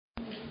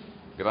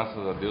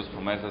Graças a Deus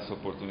por mais essa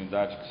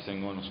oportunidade que o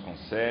Senhor nos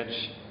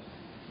concede.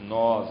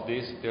 Nós,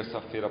 desde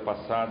terça-feira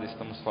passada,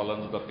 estamos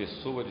falando da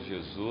pessoa de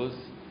Jesus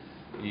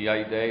e a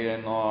ideia é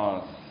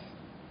nós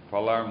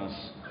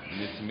falarmos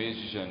nesse mês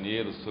de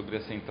janeiro sobre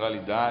a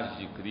centralidade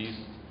de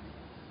Cristo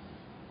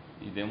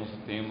e demos o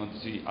tema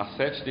de as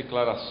 7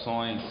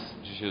 declarações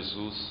de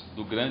Jesus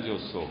do grande eu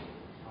sou.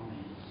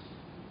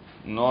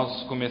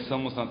 Nós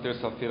começamos na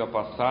terça-feira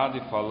passada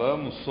e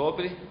falamos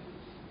sobre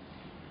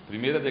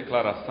primeira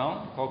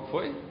declaração, qual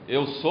foi?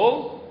 Eu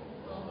sou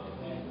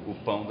o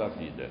pão da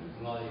vida.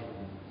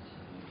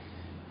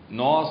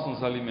 Nós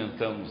nos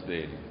alimentamos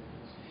dele.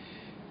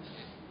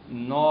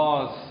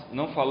 Nós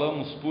não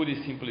falamos pura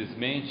e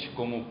simplesmente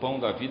como o pão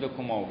da vida,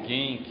 como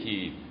alguém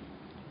que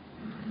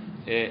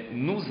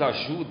nos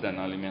ajuda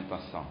na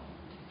alimentação.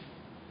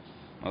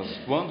 Mas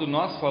quando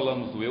nós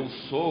falamos do eu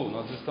sou,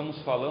 nós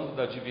estamos falando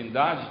da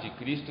divindade de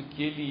Cristo,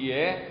 que ele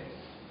é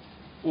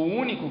o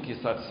único que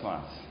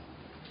satisfaz.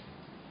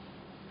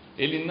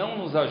 Ele não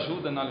nos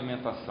ajuda na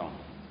alimentação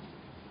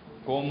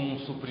como um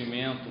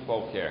suprimento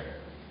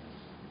qualquer.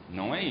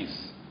 Não é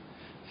isso.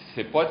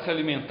 Você pode se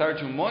alimentar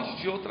de um monte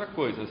de outra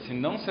coisa. Se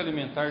não se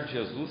alimentar de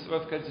Jesus, você vai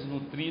ficar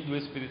desnutrido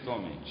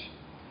espiritualmente.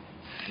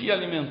 Se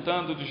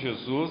alimentando de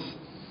Jesus,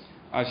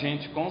 a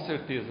gente com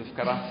certeza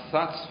ficará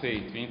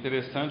satisfeito. E é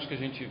interessante que a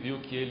gente viu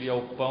que ele é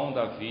o pão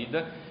da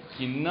vida,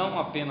 que não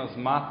apenas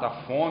mata a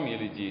fome,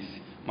 ele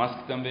disse, mas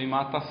que também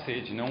mata a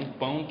sede. Não é um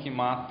pão que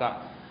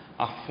mata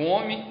a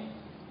fome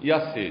e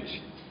a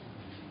sede.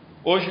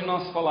 Hoje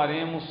nós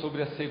falaremos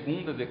sobre a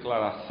segunda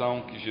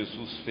declaração que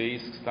Jesus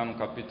fez, que está no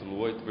capítulo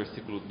 8,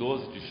 versículo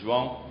 12 de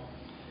João,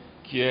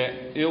 que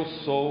é: eu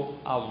sou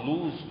a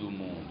luz do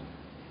mundo.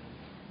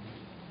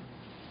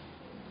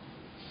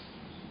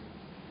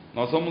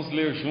 Nós vamos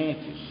ler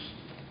juntos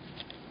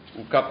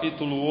o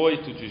capítulo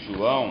 8 de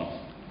João,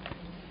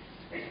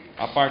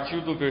 a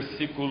partir do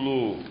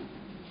versículo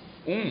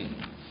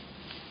 1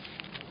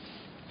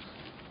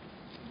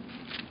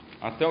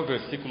 até o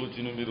versículo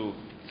de número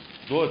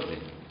 12.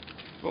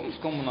 Vamos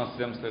como nós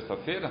fizemos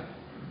terça-feira?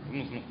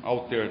 Vamos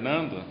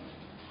alternando.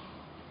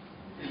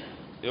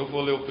 Eu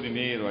vou ler o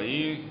primeiro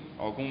aí,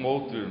 algum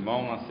outro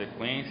irmão na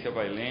sequência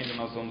vai lendo,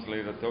 nós vamos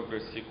ler até o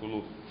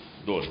versículo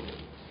 12.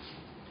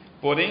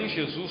 Porém,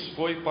 Jesus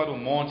foi para o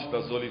Monte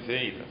das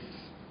Oliveiras.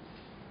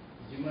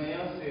 De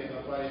manhã cedo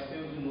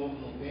apareceu de novo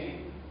no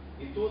templo,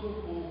 e todo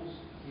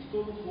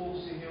o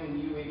povo se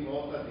reuniu em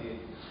volta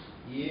dele,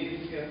 e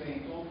ele se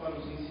assentou para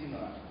os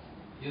ensinar.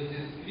 E os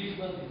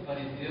escribas e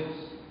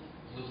fariseus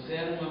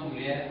trouxeram uma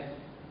mulher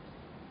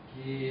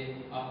que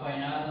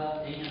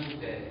apanhada em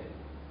adultério.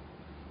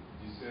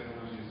 Disseram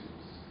a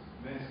Jesus: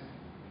 Mestre,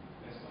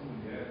 esta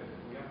mulher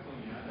foi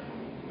apanhada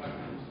em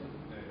flagrante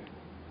adultério.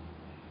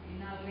 E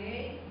na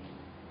lei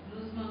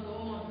nos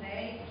mandou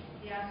Moisés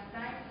que as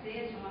tais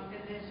sejam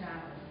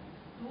apedrejadas.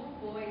 Tu,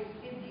 pois,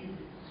 que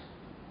dizes?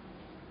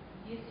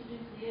 Isso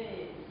dizia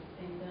ele,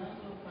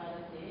 tentando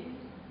para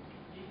eles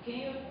de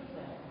quem eu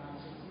acusar.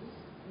 Mas Jesus,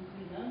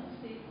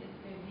 inclinando-se,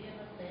 escrevia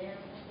na terra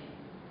com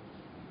tempo.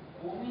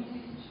 Como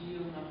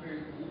insistiam na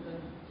pergunta,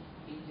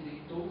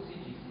 endireitou-se e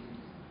disse-lhes: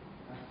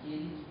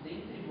 aquele que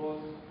dentre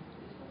vós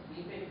está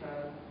sem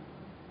pecado,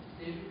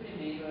 seja o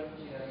primeiro a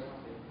tirar uma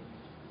pedra.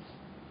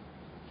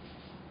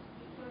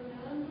 E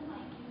tornando a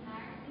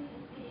inclinar-se,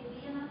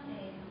 escrevia na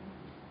terra.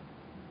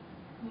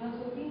 Mas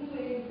ouvindo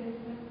eles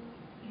essa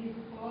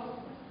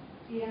resposta,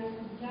 e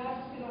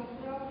acusados pela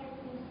própria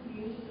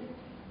consciência,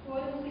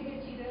 foram se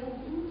retirando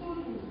um por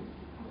um,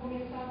 a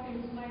começar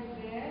pelos mais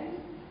velhos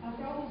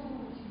até os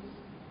últimos,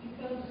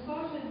 ficando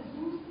só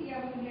Jesus e a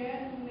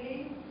mulher no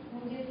meio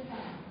onde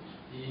estava.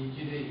 E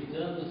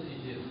endireitando-se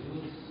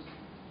Jesus,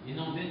 e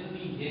não vendo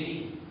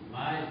ninguém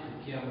mais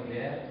do que a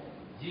mulher,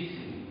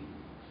 disse-lhe: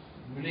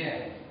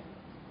 mulher,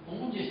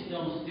 onde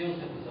estão os teus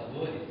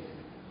acusadores?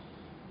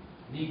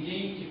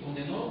 Ninguém te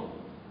condenou?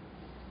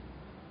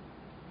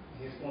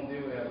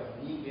 Respondeu ela: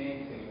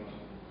 ninguém, Senhor.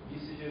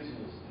 Disse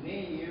Jesus: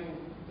 nem eu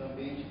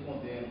também te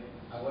condeno.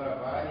 Agora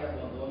vai e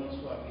abandona a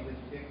sua vida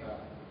de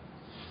pecado.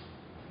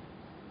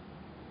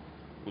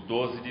 O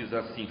 12 diz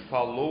assim: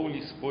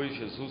 falou-lhes, pois,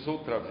 Jesus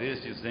outra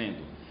vez,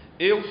 dizendo: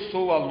 eu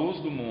sou a luz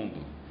do mundo.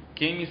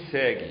 Quem me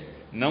segue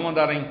não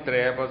andará em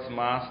trevas,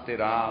 mas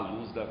terá a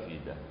luz da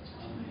vida.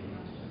 Amém.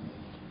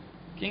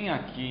 Quem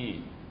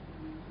aqui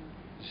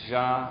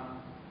já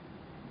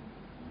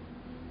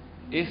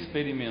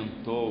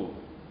experimentou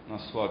na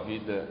sua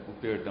vida o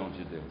perdão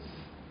de Deus?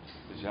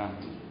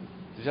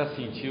 Você já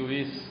sentiu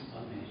isso?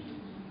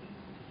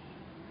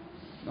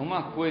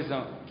 Uma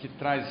coisa que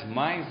traz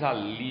mais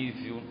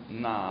alívio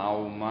na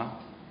alma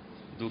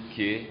do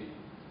que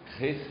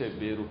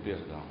receber o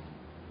perdão.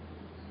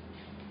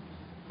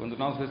 Quando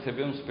nós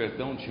recebemos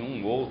perdão de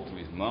um outro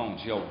irmão,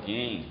 de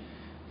alguém,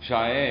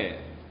 já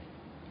é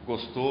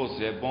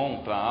gostoso, é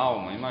bom para a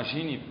alma.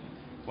 Imagine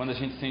quando a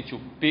gente sente o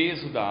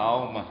peso da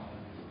alma,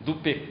 do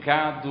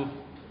pecado,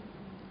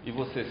 e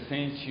você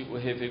sente o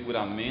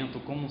revigoramento,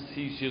 como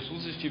se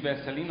Jesus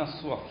estivesse ali na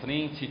sua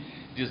frente,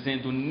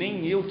 dizendo: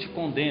 nem eu te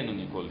condeno,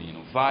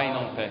 Nicolino, vai,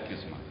 não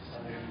peques mais.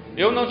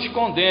 Eu não te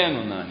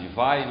condeno, Nani,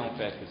 vai e não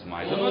peques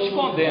mais. Eu não te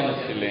condeno,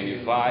 Silene,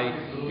 vai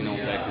e não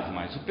peques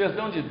mais. O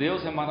perdão de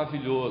Deus é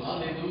maravilhoso.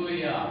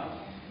 Aleluia.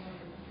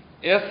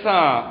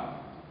 Essa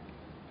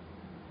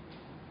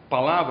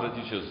palavra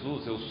de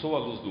Jesus, eu sou a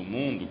luz do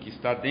mundo, que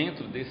está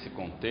dentro desse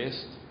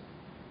contexto,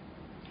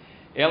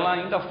 ela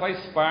ainda faz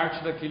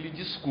parte daquele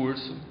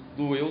discurso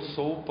do eu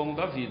sou o pão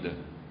da vida.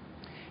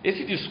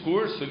 Esse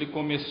discurso, ele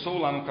começou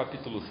lá no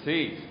capítulo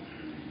 6,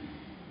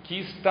 que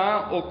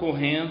está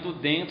ocorrendo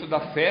dentro da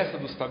festa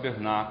dos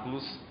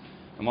tabernáculos,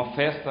 uma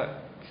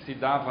festa que se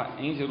dava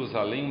em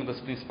Jerusalém, uma das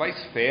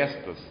principais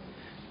festas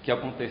que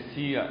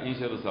acontecia em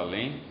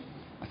Jerusalém.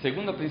 A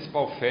segunda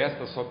principal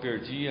festa só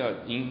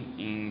perdia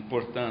em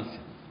importância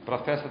para a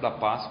festa da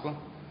Páscoa.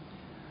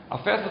 A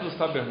festa dos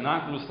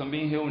tabernáculos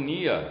também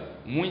reunia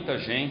muita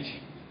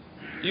gente,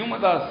 e um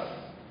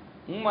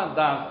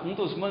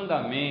dos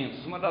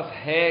mandamentos, uma das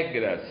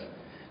regras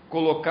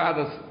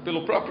colocadas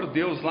pelo próprio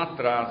Deus lá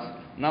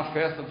atrás, na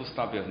festa dos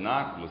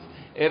tabernáculos,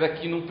 era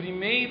que no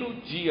primeiro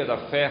dia da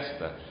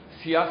festa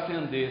se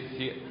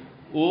acendesse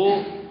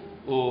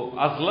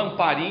as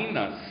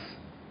lamparinas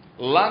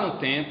lá no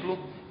templo,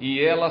 e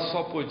ela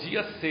só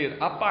podia ser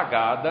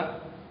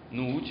apagada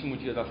no último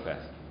dia da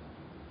festa.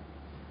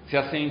 Se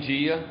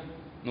acendia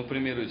no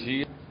primeiro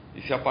dia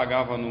e se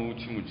apagava no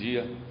último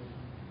dia,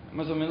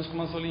 mais ou menos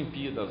como as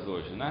Olimpíadas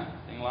hoje, né?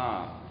 Tem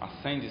lá,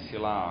 acende-se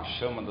lá a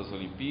chama das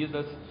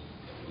Olimpíadas,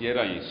 e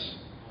era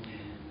isso.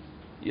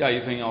 E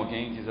aí vem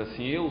alguém e diz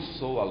assim: eu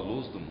sou a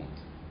luz do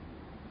mundo.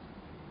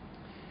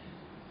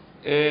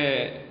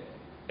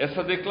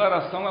 Essa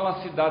declaração,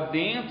 ela se dá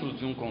dentro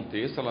de um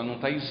contexto, ela não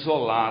está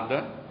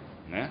isolada,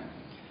 né?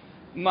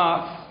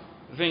 Mas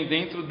vem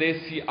dentro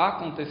desse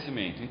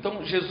acontecimento.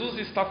 Então Jesus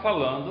está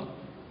falando,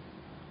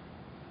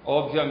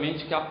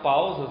 obviamente que há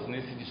pausas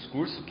nesse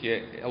discurso, que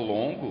é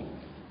longo,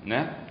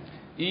 né?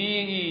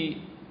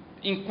 E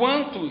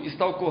enquanto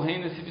está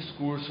ocorrendo esse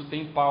discurso,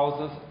 tem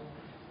pausas.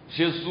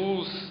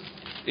 Jesus,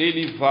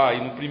 ele vai,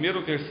 no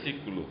primeiro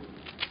versículo,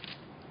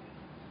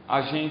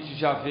 a gente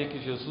já vê que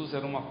Jesus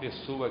era uma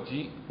pessoa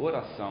de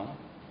oração.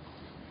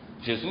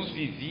 Jesus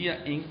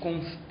vivia em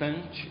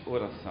constante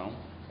oração.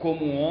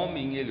 Como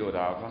homem ele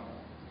orava,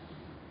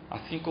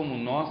 assim como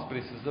nós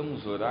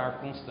precisamos orar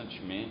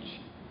constantemente.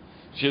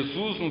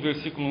 Jesus, no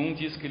versículo 1,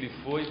 diz que ele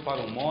foi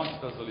para o Monte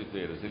das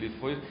Oliveiras.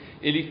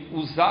 Ele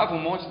usava o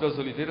Monte das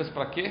Oliveiras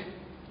para quê?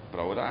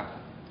 Para orar.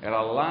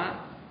 Era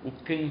lá o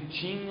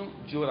cantinho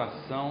de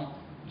oração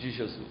de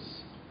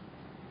Jesus.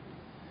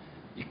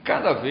 E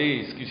cada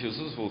vez que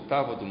Jesus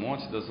voltava do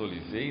Monte das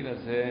Oliveiras,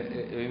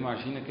 eu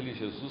imagino aquele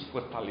Jesus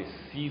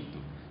fortalecido,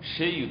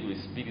 cheio do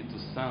Espírito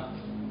Santo,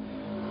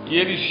 e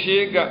ele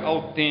chega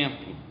ao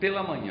templo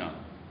pela manhã.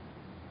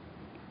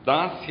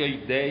 Dá-se a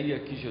ideia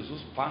que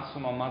Jesus passa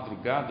uma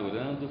madrugada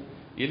orando,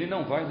 e ele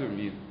não vai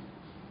dormir,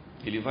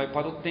 ele vai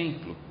para o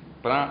templo,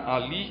 para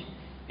ali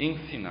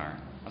ensinar.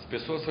 As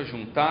pessoas se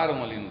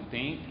juntaram ali no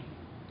templo,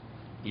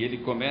 e ele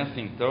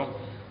começa então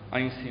a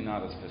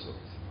ensinar as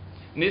pessoas.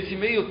 Nesse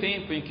meio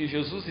tempo em que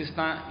Jesus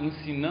está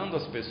ensinando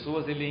as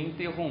pessoas, ele é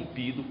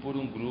interrompido por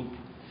um grupo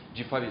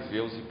de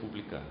fariseus e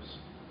publicanos.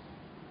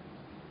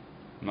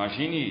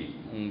 Imagine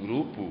um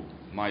grupo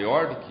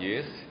maior do que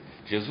esse.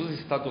 Jesus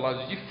está do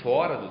lado de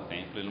fora do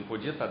templo, ele não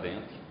podia estar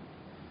dentro,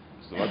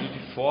 do lado de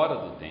fora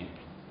do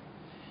templo,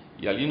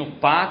 e ali no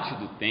pátio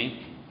do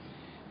templo,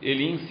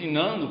 ele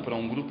ensinando para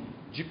um grupo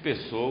de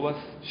pessoas.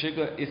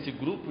 Chega esse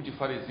grupo de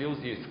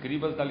fariseus e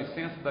escribas, dá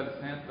licença,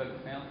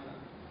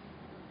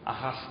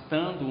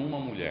 arrastando uma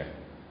mulher,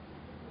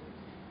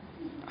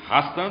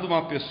 arrastando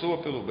uma pessoa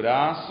pelo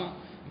braço,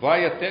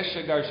 vai até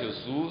chegar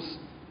Jesus,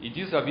 e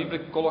diz a Bíblia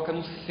que coloca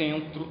no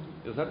centro,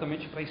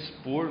 exatamente para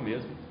expor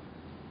mesmo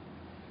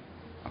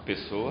a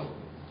pessoa,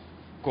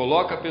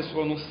 coloca a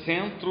pessoa no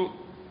centro,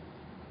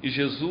 e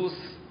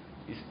Jesus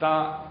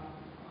está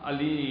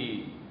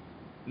ali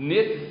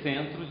nesse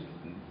centro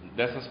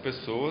dessas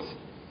pessoas,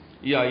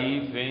 e aí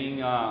vem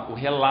o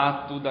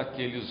relato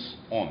daqueles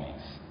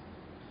homens.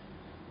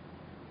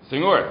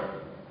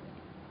 Senhor,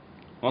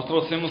 nós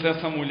trouxemos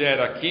essa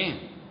mulher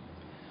aqui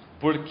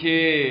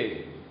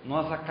porque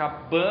nós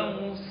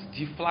acabamos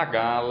de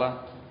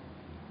flagrá-la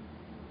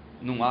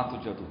num ato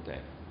de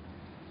adultério.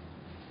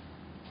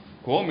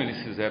 Como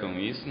eles fizeram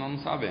isso, nós não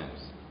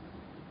sabemos,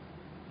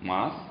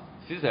 mas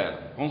fizeram,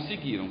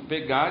 conseguiram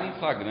pegar em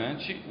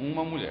flagrante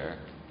uma mulher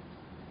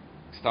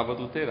que estava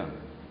adulterando.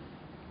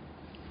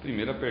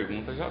 Primeira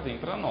pergunta já vem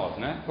para nós,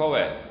 né? Qual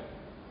é?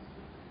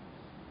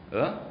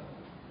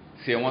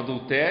 Se é um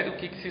adultério, o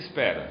que se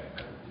espera?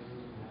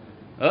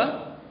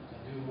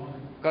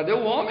 Cadê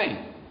o homem?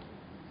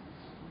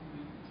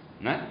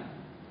 Né?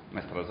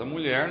 Mas traz a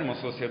mulher, numa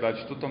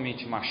sociedade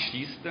totalmente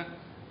machista,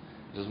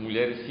 as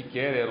mulheres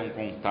sequer eram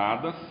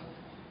contadas,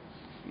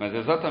 mas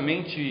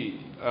exatamente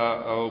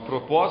o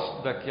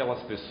propósito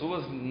daquelas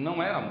pessoas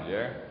não era a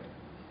mulher.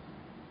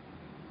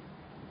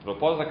 O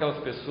propósito daquelas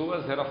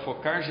pessoas era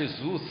focar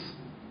Jesus.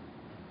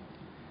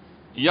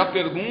 E a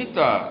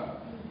pergunta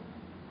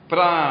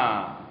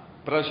para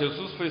para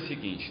Jesus foi o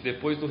seguinte: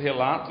 depois do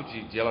relato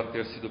de ela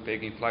ter sido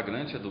pega em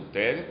flagrante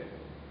adultério,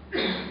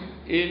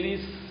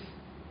 eles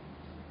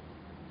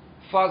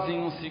fazem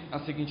a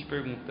seguinte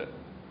pergunta: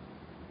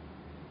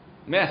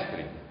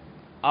 Mestre,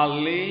 a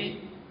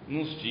lei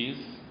nos diz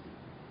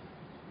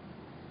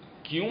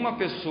que uma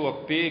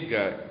pessoa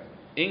pega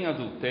em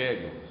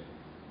adultério,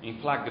 em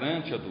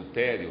flagrante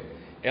adultério,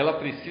 ela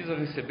precisa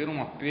receber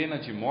uma pena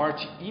de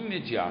morte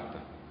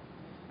imediata.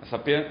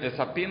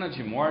 Essa pena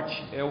de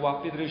morte é o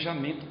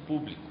apedrejamento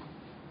público.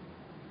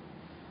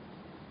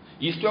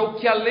 Isto é o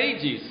que a lei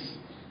diz.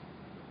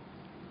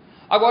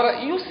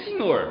 Agora, e o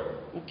Senhor?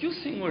 O que o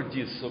Senhor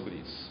diz sobre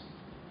isso?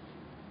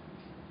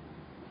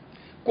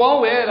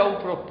 Qual era o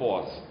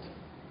propósito?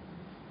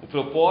 O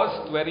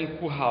propósito era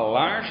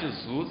encurralar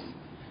Jesus.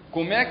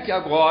 Como é que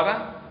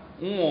agora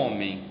um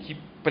homem que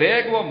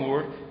prega o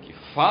amor, que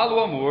fala o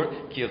amor,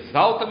 que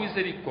exalta a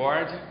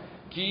misericórdia,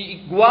 que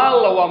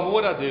iguala o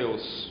amor a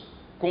Deus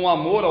com o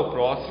amor ao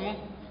próximo,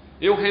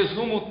 eu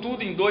resumo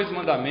tudo em 2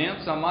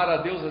 mandamentos: amar a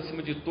Deus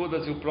acima de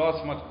todas e o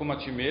próximo como a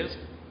ti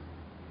mesmo.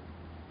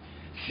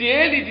 Se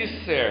ele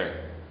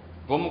disser,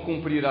 vamos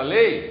cumprir a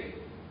lei,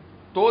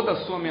 toda a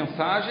sua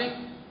mensagem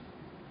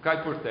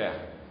cai por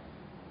terra.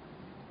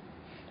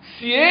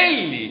 Se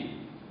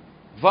ele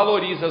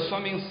valoriza a sua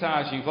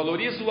mensagem,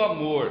 valoriza o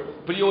amor,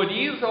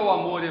 prioriza o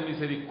amor e a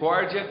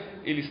misericórdia,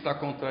 ele está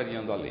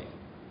contrariando a lei.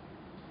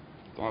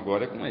 Então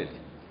agora é com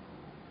ele.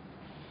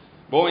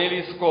 Bom,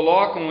 eles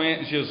colocam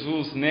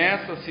Jesus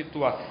nessa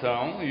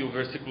situação, e o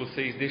versículo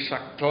 6 deixa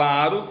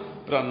claro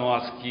para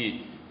nós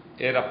que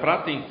era para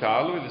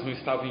tentá-lo. Eles não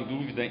estavam em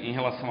dúvida em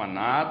relação a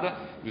nada,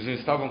 eles não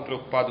estavam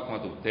preocupados com o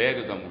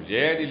adultério da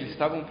mulher, eles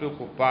estavam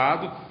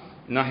preocupados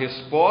na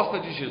resposta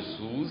de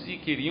Jesus e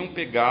queriam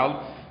pegá-lo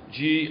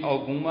de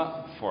alguma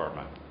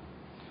forma.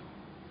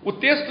 O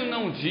texto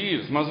não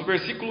diz, mas o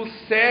versículo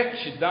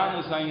 7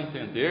 dá-nos a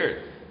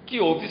entender que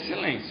houve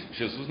silêncio.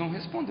 Jesus não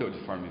respondeu de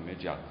forma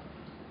imediata.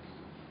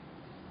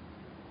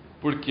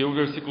 Porque o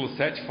versículo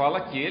 7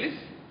 fala que eles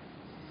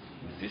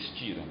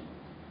insistiram.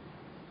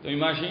 Então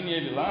imagine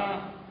ele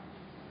lá,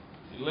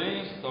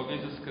 silêncio,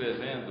 talvez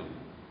escrevendo,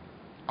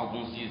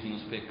 alguns dizem,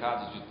 os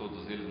pecados de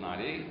todos eles na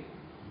areia.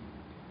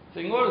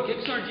 Senhor, o que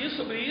o Senhor diz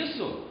sobre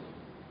isso?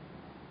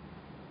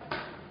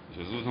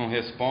 Jesus não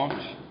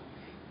responde.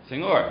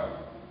 Senhor,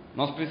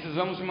 nós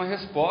precisamos de uma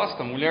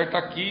resposta. A mulher está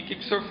aqui, o que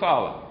o Senhor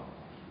fala?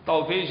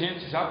 Talvez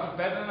gente já com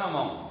pedra na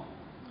mão.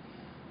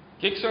 O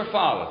que o Senhor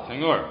fala,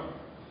 Senhor?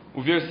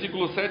 O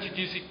versículo 7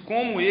 diz que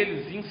como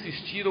eles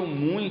insistiram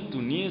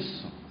muito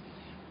nisso,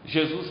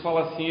 Jesus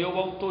fala assim: eu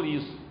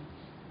autorizo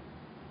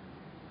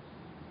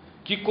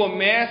que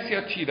comece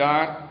a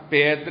tirar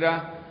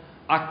pedra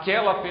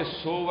aquela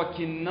pessoa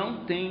que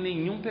não tem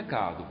nenhum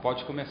pecado.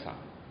 Pode começar.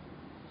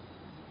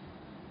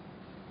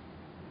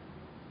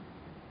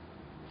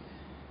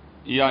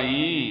 E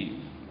aí,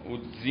 o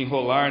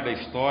desenrolar da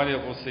história,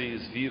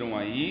 vocês viram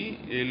aí,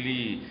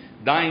 ele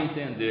dá a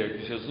entender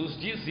que Jesus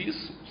diz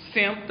isso,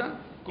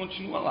 senta,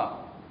 continua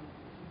lá,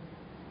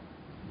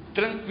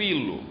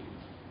 tranquilo,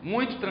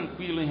 muito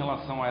tranquilo em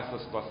relação a essa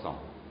situação.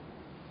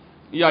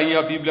 E aí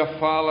a Bíblia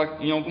fala,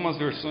 em algumas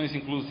versões,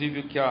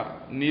 inclusive o que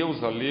a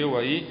Neuza leu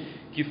aí,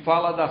 que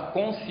fala da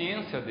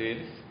consciência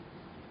deles.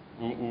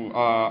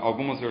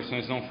 Algumas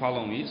versões não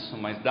falam isso,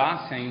 mas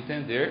dá-se a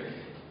entender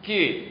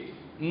que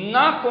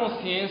na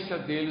consciência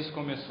deles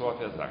começou a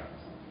pesar.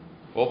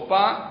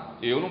 Opa,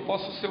 eu não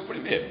posso ser o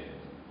primeiro,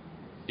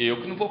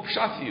 eu que não vou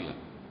puxar a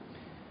fila.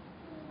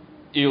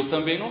 Eu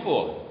também não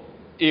vou.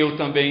 Eu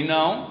também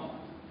não.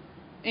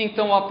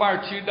 Então, a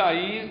partir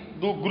daí,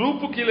 do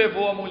grupo que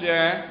levou a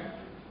mulher,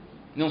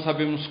 não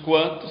sabemos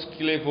quantos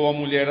que levou a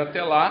mulher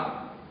até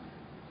lá,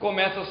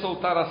 começa a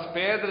soltar as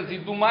pedras, e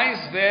do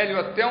mais velho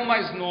até o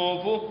mais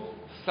novo,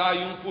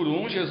 sai um por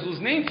um. Jesus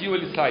nem viu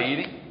eles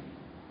saírem.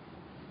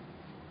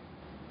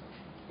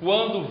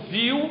 Quando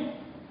viu,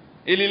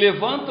 ele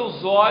levanta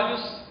os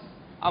olhos,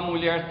 a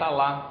mulher está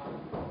lá,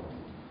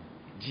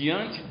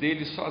 diante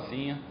dele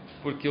sozinha,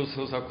 porque os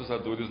seus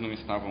acusadores não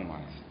estavam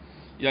mais.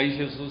 E aí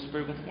Jesus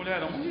pergunta: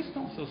 mulher, onde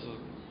estão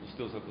os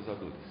teus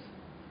acusadores?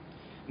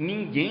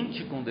 Ninguém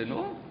te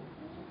condenou?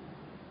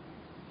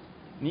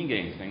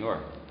 Ninguém,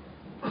 Senhor.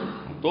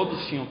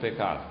 Todos tinham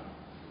pecado.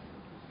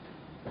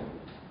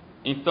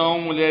 Então,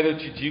 mulher, eu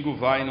te digo,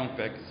 vai e não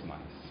peques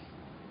mais.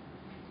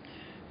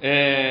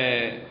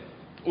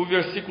 O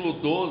versículo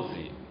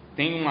 12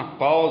 tem uma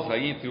pausa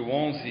aí entre o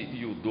 11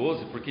 e o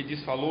 12, porque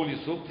diz: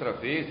 falou-lhes outra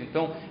vez.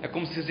 Então é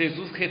como se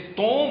Jesus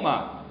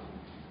retoma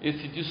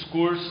esse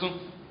discurso,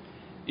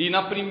 e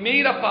na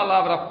primeira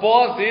palavra,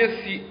 após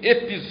esse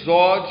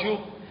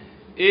episódio,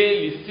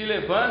 ele se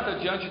levanta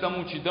diante da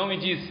multidão e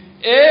diz: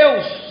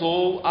 eu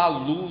sou a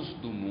luz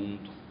do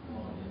mundo.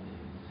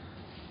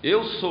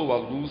 Eu sou a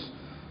luz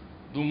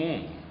do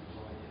mundo.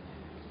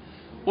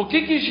 O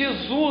que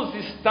Jesus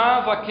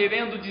estava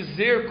querendo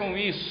dizer com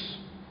isso?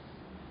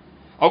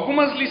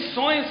 Algumas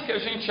lições que a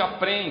gente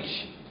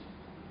aprende.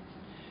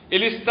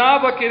 Ele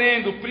estava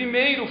querendo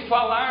primeiro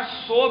falar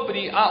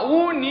sobre a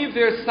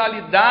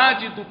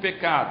universalidade do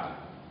pecado.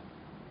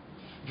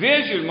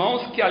 Veja,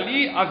 irmãos, que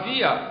ali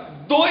havia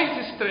dois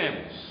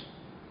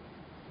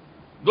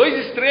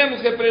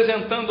extremos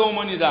representando a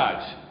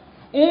humanidade.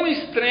 Um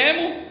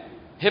extremo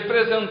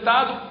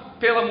representado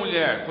pela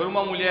mulher, por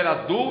uma mulher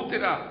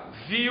adúltera,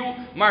 vil,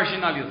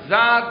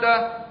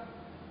 marginalizada,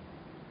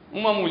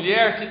 uma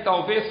mulher que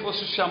talvez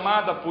fosse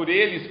chamada por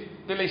eles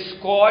pela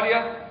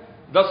escória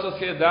da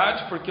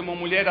sociedade, porque uma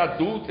mulher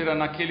adúltera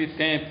naquele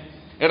tempo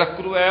era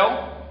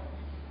cruel.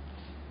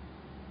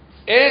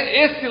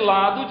 É esse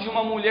lado de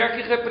uma mulher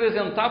que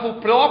representava o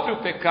próprio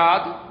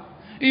pecado,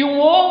 e um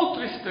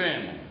outro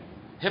extremo,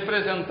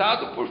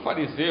 representado por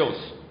fariseus,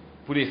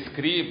 por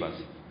escribas,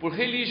 por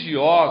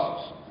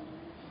religiosos,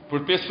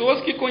 por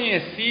pessoas que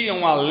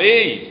conheciam a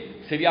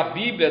lei, seria a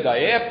Bíblia da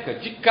época,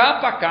 de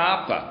capa a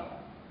capa,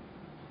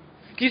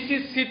 que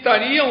se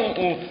citariam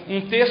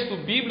um texto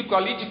bíblico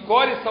ali de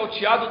cor e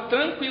salteado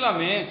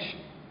tranquilamente,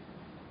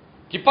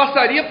 que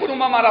passaria por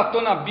uma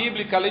maratona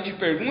bíblica ali de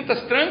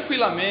perguntas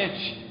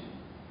tranquilamente.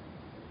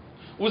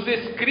 Os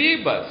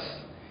escribas,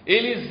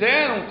 eles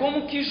eram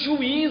como que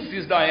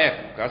juízes da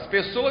época. As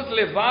pessoas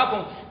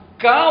levavam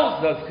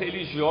causas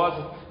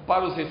religiosas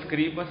para os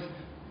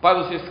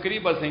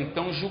escribas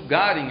então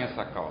julgarem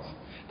essa causa.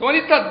 Então ali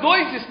está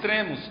dois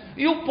extremos,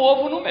 e o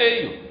povo no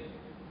meio,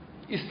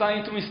 está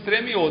entre um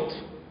extremo e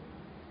outro.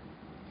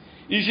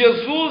 E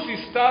Jesus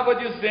estava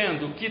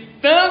dizendo que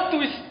tanto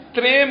o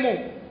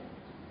extremo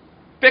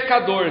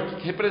pecador,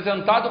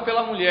 representado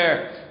pela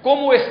mulher,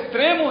 como o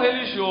extremo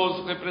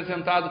religioso,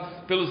 representado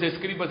pelos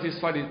escribas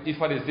e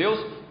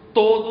fariseus,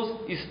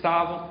 todos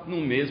estavam no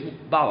mesmo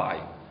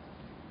balaio.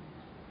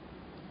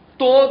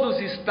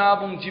 Todos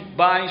estavam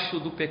debaixo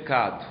do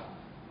pecado.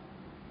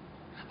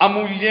 A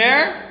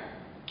mulher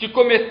que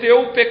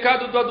cometeu o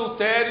pecado do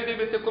adultério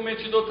deve ter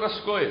cometido outras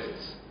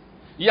coisas.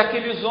 E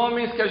aqueles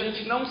homens que a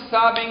gente não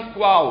sabe em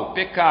qual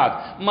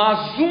pecado,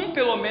 mas um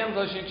pelo menos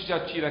a gente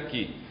já tira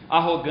aqui: a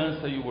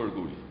arrogância e o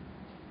orgulho.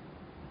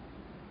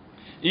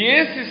 E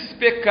esses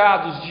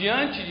pecados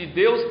diante de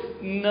Deus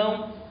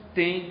não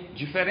tem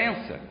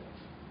diferença.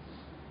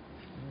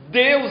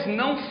 Deus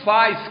não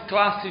faz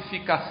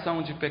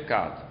classificação de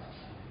pecado.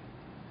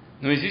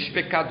 Não existe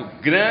pecado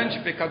grande,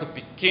 pecado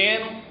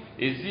pequeno,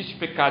 existe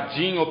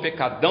pecadinho ou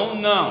pecadão,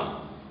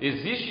 não.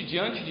 Existe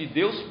diante de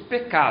Deus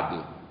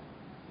pecado.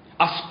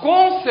 As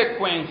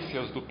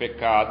consequências do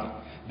pecado,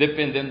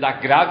 dependendo da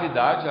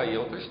gravidade, aí é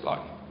outra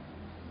história.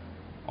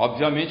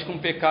 Obviamente que um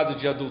pecado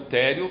de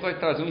adultério vai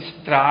trazer um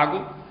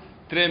estrago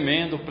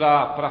tremendo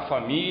para a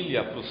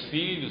família, para os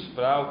filhos,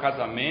 para o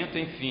casamento,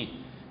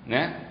 enfim,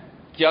 né?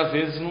 Que às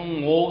vezes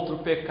num outro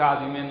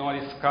pecado em menor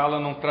escala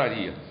não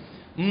traria.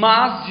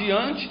 Mas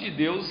diante de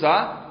Deus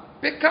há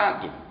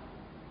pecado.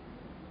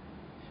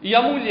 E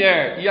a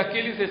mulher e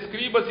aqueles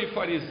escribas e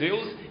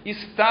fariseus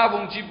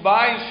estavam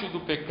debaixo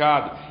do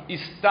pecado,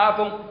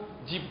 estavam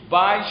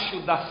debaixo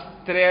das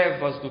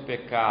trevas do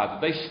pecado,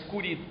 da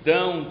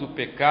escuridão do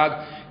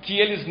pecado, que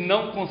eles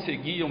não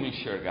conseguiam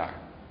enxergar.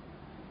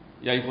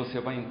 E aí você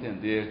vai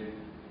entender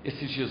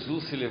esse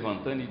Jesus se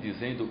levantando e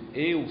dizendo: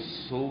 eu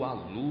sou a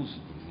luz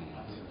do mundo.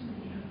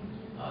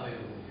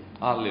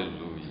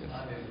 Aleluia.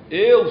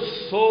 Eu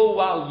sou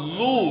a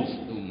luz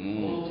do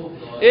mundo.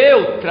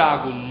 Eu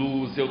trago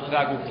luz, eu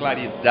trago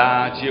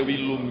claridade, eu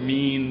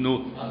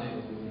ilumino.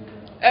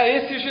 É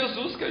esse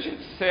Jesus que a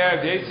gente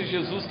serve, é esse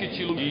Jesus que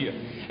te ilumina,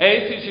 é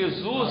esse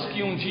Jesus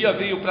que um dia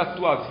veio para a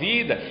tua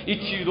vida e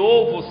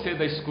tirou você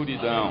da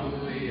escuridão.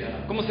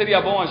 Como seria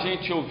bom a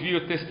gente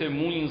ouvir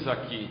testemunhos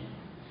aqui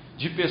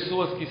de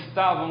pessoas que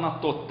estavam na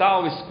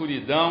total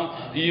escuridão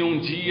e um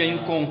dia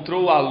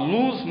encontrou a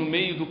luz no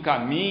meio do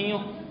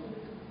caminho,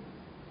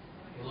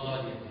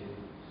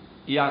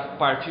 e a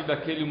partir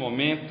daquele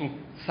momento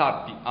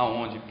sabe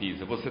aonde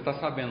pisa. Você está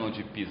sabendo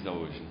onde pisa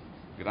hoje,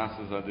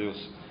 graças a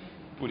Deus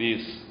por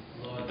isso.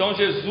 Então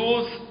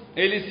Jesus,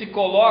 ele se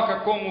coloca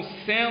como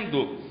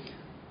sendo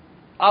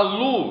a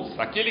luz,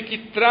 aquele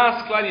que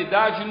traz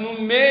claridade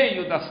no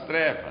meio das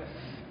trevas.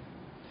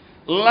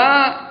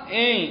 Lá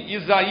em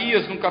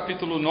Isaías, no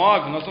capítulo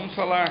 9, nós vamos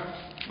falar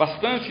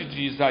bastante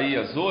de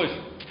Isaías hoje,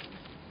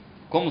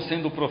 como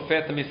sendo o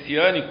profeta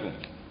messiânico.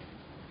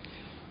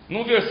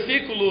 No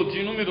versículo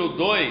de número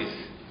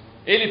 2,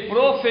 ele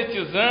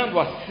profetizando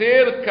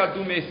acerca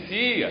do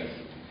Messias,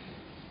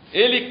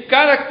 ele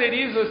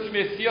caracteriza esse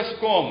Messias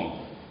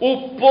como: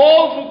 o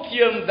povo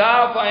que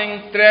andava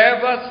em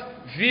trevas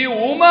viu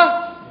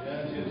uma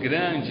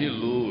grande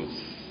luz,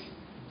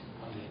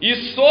 e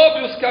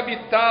sobre os que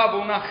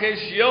habitavam na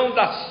região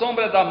da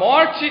sombra da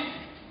morte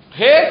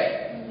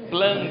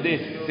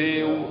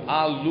resplandeceu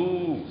a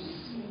luz.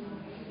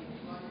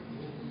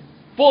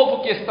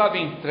 Povo que estava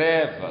em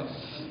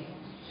trevas,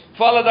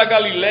 fala da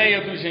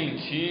Galileia dos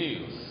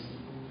gentios.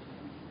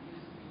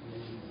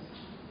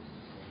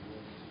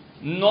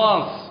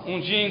 Nós um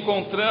dia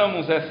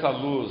encontramos essa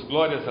luz,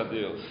 glórias a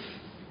Deus.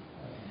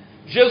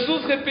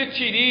 Jesus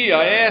repetiria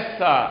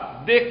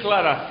essa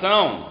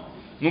declaração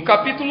no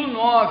capítulo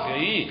 9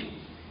 aí,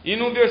 e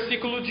no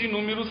versículo de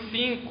número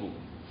 5,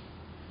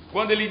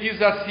 quando ele diz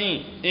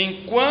assim: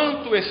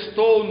 enquanto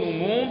estou no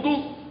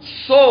mundo,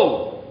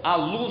 sou a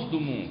luz do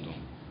mundo.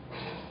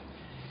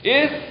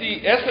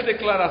 Essa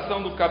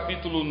declaração do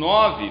capítulo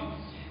 9,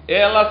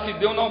 ela se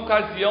deu na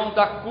ocasião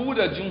da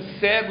cura de um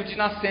cego de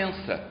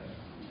nascença.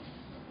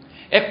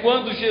 É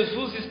quando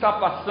Jesus está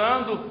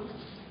passando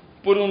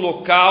por um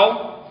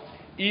local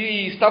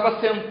e estava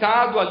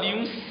sentado ali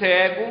um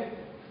cego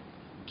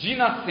de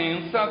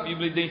nascença, a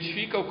Bíblia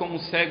identifica-o como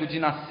cego de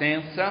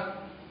nascença,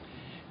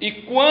 e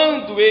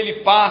quando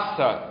ele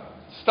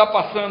está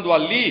passando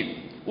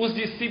ali, os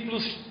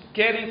discípulos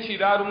querem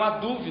tirar uma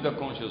dúvida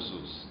com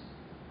Jesus.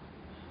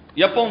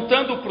 E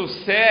apontando para o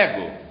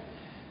cego,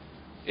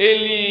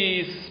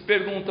 eles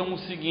perguntam o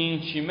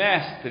seguinte: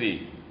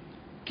 mestre,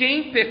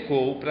 quem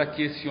pecou para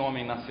que esse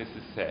homem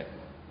nascesse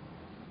cego?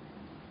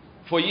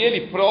 Foi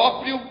ele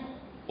próprio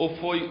ou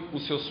foi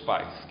os seus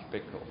pais que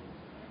pecou?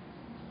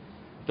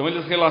 Então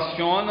eles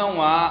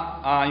relacionam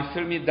a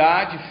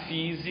enfermidade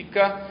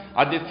física,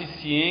 a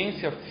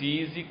deficiência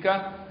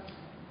física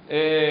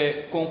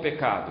com o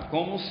pecado,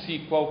 como se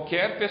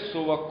qualquer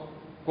pessoa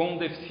com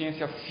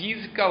deficiência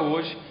física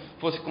hoje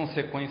fosse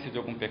consequência de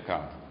algum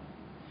pecado.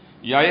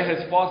 E aí a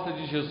resposta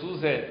de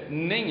Jesus é: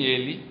 nem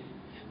ele,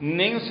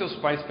 nem os seus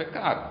pais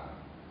pecaram.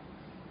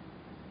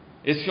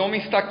 Esse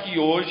homem está aqui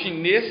hoje,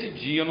 nesse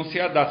dia, eu não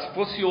sei a data, se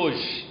fosse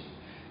hoje,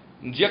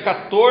 no dia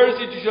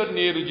 14 de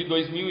janeiro de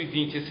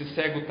 2020, esse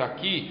cego está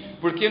aqui,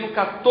 porque no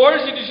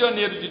 14 de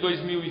janeiro de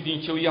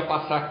 2020 eu ia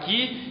passar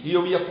aqui e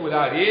eu ia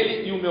curar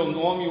ele, e o meu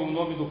nome e o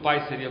nome do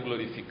Pai seria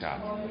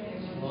glorificado.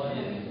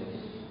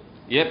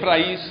 E é para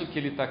isso que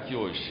ele está aqui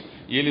hoje.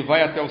 E ele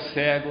vai até o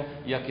cego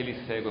e aquele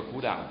cego é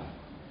curado.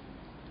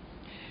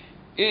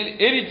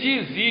 Ele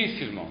diz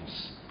isso,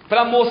 irmãos,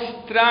 para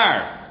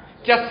mostrar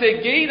que a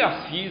cegueira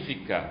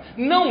física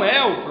não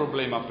é o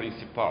problema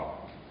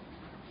principal.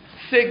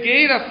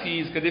 Cegueira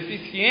física,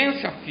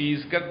 deficiência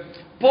física,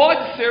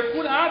 pode ser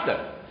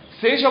curada,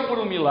 seja por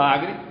um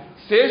milagre,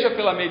 seja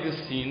pela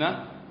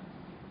medicina.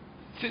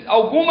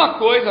 Alguma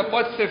coisa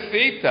pode ser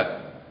feita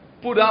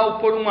por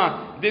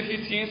uma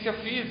deficiência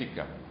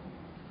física.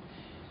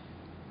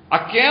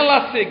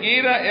 Aquela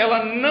cegueira,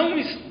 ela não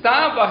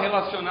estava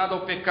relacionada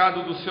ao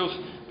pecado dos seus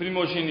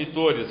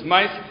primogenitores,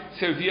 mas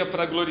servia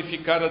para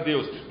glorificar a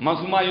Deus. Mas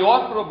o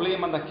maior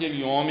problema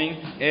daquele homem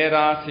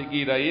era a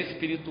cegueira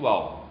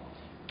espiritual,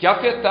 que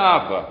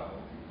afetava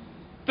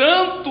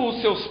tanto os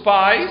seus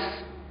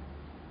pais,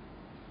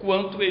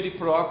 quanto ele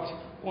próprio,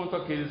 quanto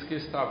aqueles que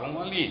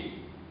estavam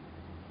ali.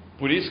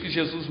 Por isso que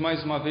Jesus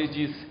mais uma vez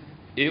diz: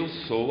 eu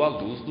sou a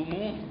luz do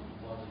mundo.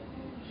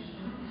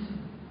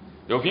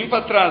 Eu vim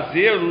para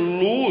trazer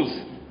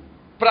luz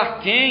para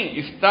quem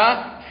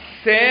está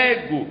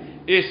cego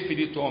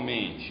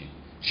espiritualmente.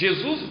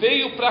 Jesus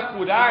veio para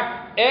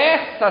curar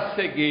essa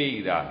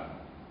cegueira.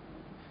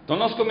 Então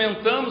nós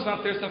comentamos na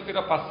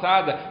terça-feira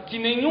passada que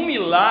nenhum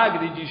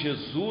milagre de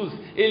Jesus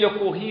ele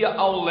ocorria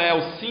ao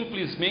léu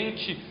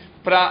simplesmente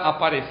para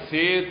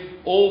aparecer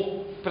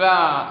ou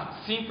para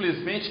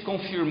simplesmente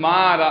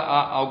confirmar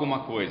alguma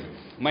coisa,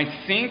 mas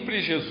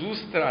sempre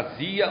Jesus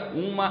trazia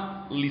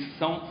uma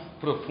lição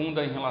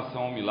profunda em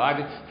relação ao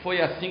milagre.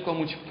 Foi assim com a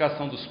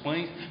multiplicação dos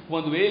pães,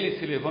 quando ele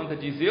se levanta e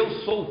diz: eu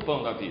sou o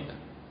pão da vida.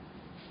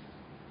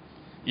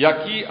 E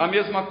aqui a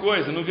mesma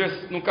coisa,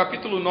 no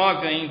capítulo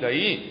 9 ainda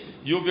aí,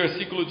 e o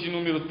versículo de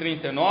número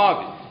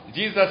 39,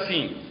 diz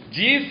assim: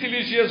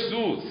 disse-lhe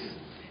Jesus: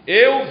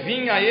 eu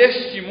vim a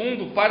este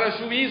mundo para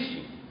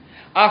juízo,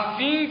 a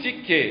fim de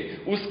que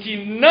os que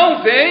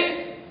não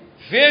veem,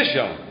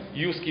 vejam,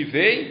 e os que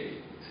veem,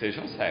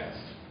 sejam cegos.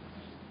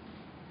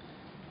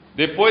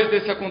 Depois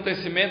desse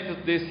acontecimento,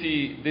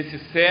 desse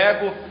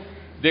cego,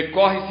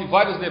 decorre-se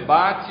vários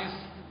debates,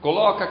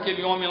 coloca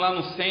aquele homem lá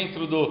no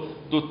centro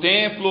do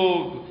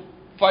templo,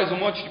 faz um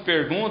monte de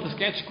perguntas: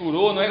 quem te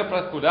curou? Não era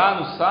para curar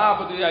no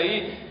sábado? E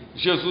aí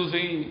Jesus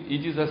vem e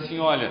diz assim: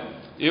 olha,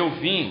 eu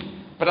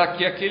vim para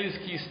que aqueles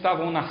que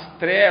estavam nas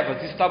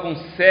trevas, estavam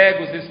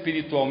cegos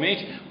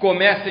espiritualmente,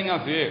 comecem a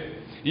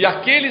ver. E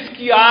aqueles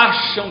que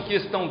acham que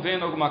estão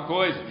vendo alguma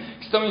coisa,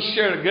 que estão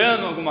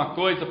enxergando alguma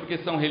coisa porque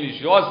são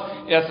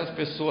religiosos, essas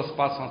pessoas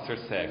passam a ser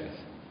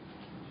cegas.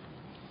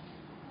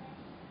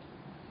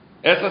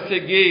 Essa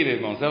cegueira,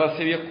 irmãos, ela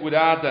seria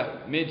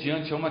curada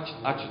mediante uma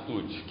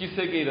atitude. Que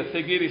cegueira?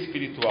 Cegueira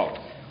espiritual.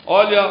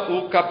 Olha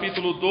o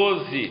capítulo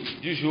 12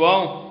 de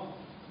João,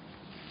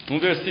 no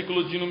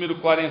versículo de número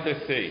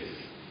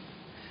 46.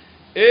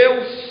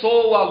 Eu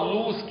sou a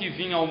luz que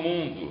vim ao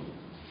mundo,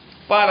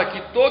 para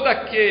que todo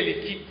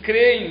aquele que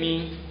crê em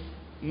mim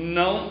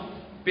não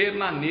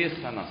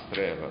permaneça nas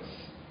trevas.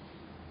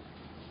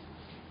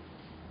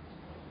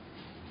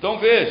 Então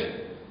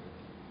veja,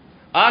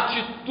 a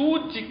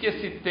atitude que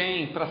se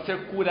tem para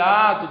ser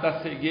curado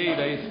da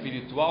cegueira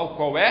espiritual,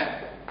 qual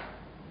é?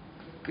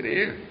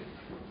 Crer.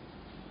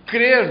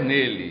 Crer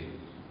nele.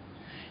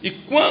 E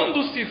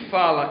quando se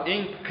fala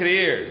em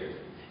crer,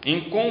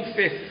 em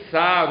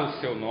confessar o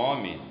seu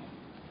nome,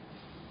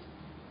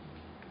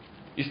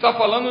 está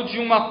falando de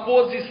uma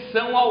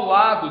posição ao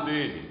lado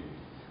dele.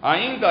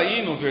 Ainda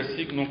aí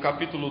no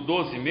capítulo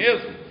 12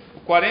 mesmo, o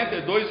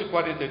 42 e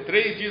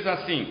 43 diz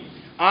assim: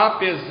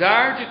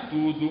 apesar de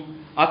tudo,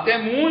 até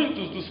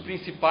muitos dos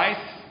principais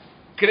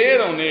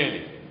creram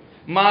nele,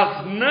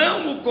 mas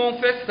não o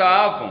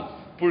confessavam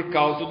por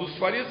causa dos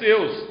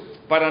fariseus,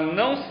 para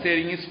não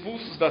serem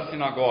expulsos da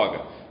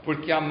sinagoga,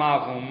 porque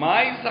amavam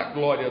mais a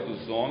glória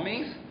dos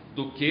homens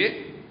do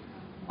que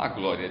a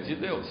glória de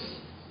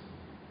Deus.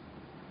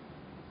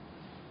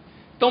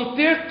 Então,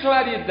 ter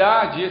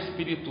claridade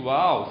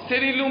espiritual,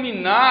 ser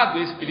iluminado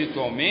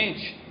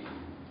espiritualmente,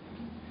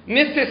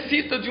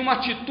 necessita de uma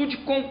atitude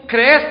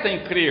concreta em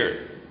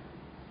crer.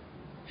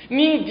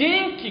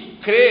 Ninguém que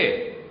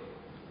crê,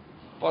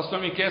 o pastor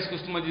Miquel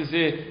costuma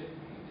dizer,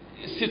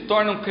 se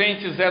torna um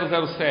crente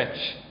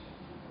 007.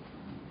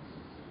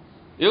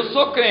 Eu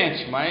sou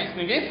crente, mas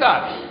ninguém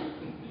sabe.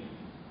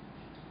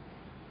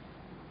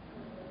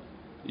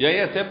 E aí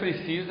até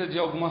precisa de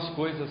algumas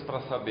coisas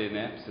para saber,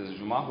 né? Precisa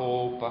de uma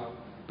roupa,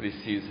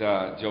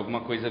 precisa de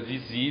alguma coisa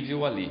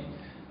visível ali.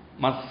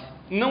 Mas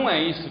não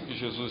é isso que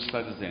Jesus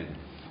está dizendo.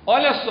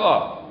 Olha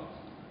só,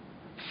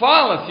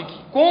 fala-se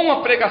que com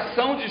a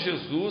pregação de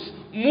Jesus,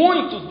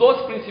 muitos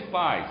dos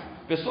principais,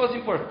 pessoas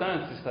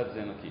importantes, está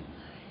dizendo aqui,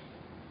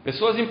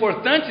 pessoas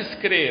importantes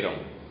creram,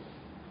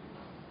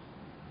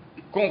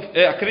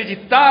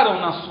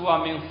 acreditaram na sua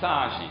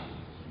mensagem,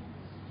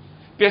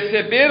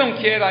 perceberam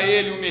que era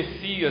ele o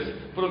Messias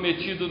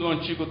prometido no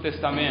Antigo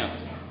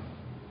Testamento.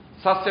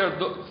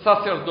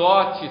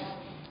 Sacerdotes,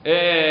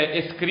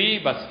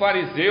 escribas,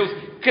 fariseus,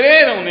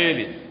 creram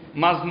nele,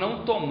 mas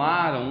não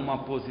tomaram uma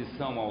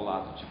posição ao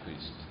lado de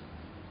Cristo.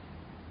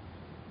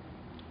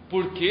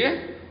 Por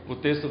quê? O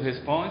texto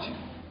responde: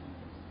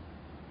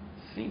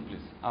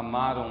 simples,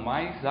 amaram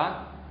mais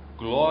a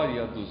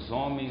glória dos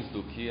homens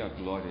do que a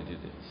glória de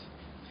Deus.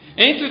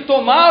 Entre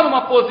tomar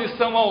uma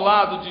posição ao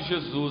lado de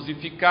Jesus e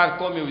ficar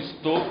como eu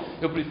estou,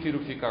 eu prefiro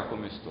ficar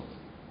como eu estou.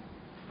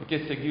 Porque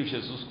seguir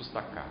Jesus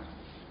custa caro.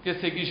 Porque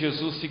seguir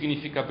Jesus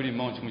significa abrir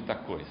mão de muita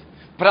coisa.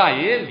 Para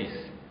eles,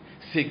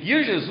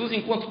 seguir Jesus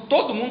enquanto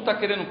todo mundo está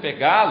querendo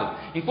pegá-lo,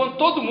 enquanto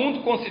todo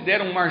mundo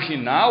considera um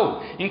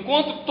marginal,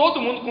 enquanto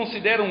todo mundo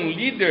considera um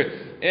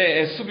líder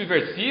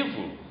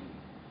subversivo,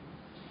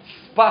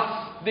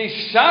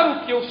 deixar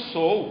o que eu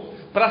sou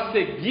para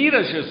seguir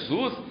a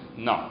Jesus,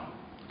 não.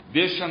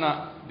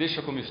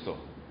 Deixa como estou.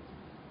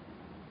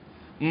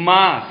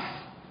 Mas,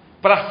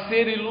 para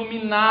ser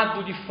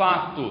iluminado de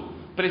fato,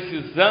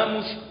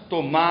 precisamos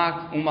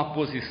tomar uma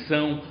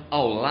posição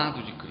ao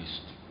lado de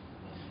Cristo.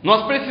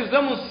 Nós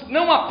precisamos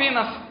não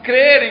apenas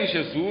crer em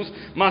Jesus,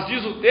 mas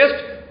diz o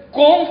texto,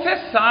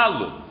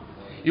 confessá-lo.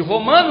 E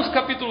Romanos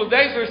capítulo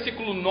 10,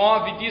 versículo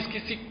 9 diz que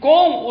se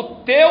com o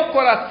teu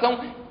coração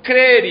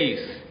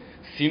creres,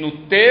 se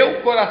no teu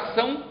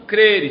coração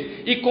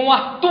creres e com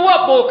a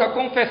tua boca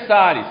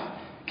confessares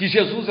que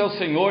Jesus é o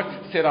Senhor,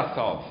 serás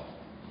salvo.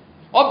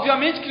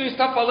 Obviamente que não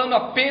está falando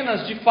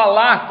apenas de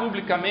falar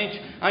publicamente,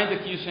 ainda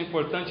que isso é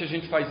importante, a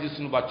gente faz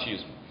isso no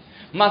batismo,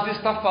 mas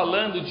está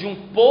falando de um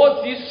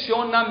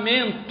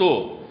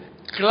posicionamento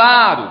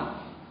claro,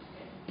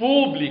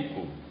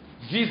 público,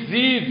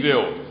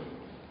 visível,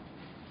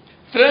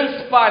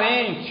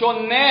 transparente,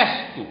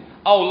 honesto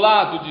ao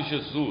lado de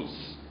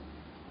Jesus.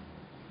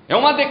 É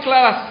uma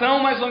declaração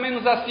mais ou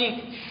menos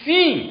assim: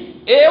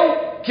 sim,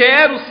 eu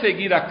quero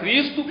seguir a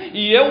Cristo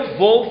e eu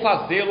vou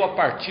fazê-lo a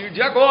partir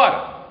de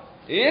agora.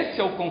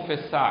 Esse é o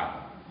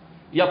confessar.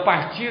 E a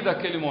partir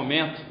daquele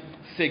momento,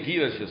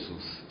 seguir a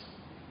Jesus.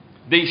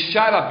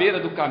 Deixar a beira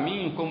do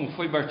caminho, como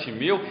foi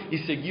Bartimeu, e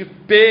seguir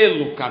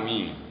pelo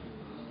caminho.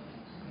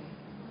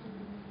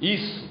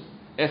 Isso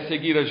é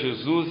seguir a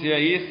Jesus e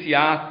é esse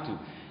ato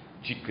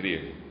de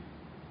crer.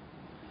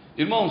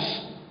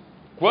 Irmãos,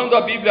 quando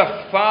a Bíblia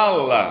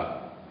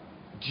fala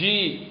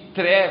de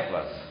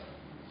trevas,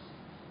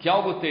 que é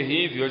algo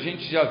terrível, a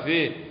gente já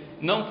vê,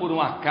 não por um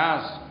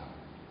acaso,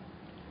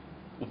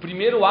 o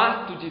primeiro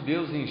ato de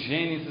Deus em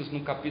Gênesis,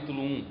 no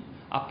capítulo 1,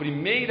 a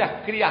primeira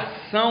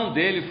criação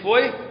dele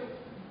foi: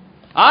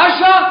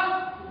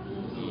 haja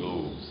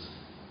luz.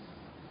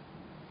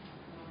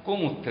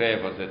 Como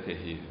trevas é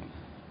terrível.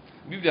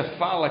 A Bíblia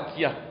fala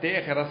que a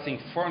terra era sem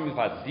forma e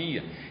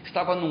vazia,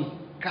 estava num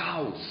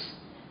caos,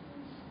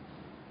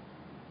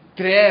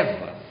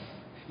 trevas,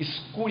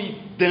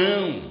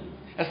 escuridão,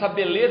 essa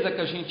beleza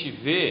que a gente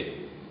vê,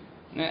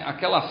 né,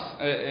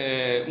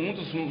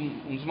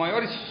 um dos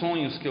maiores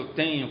sonhos que eu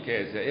tenho,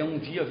 Kézia, é um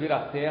dia ver a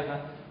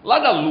terra lá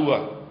da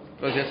lua,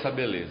 para ver essa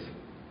beleza.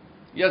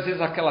 E às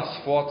vezes aquelas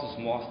fotos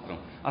mostram,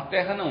 a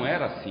terra não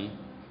era assim,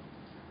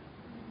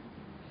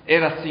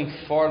 era sem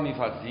forma e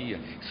vazia.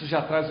 Isso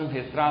já traz um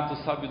retrato,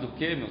 sabe do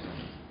que, meus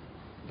amigos?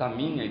 Da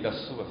minha e da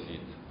sua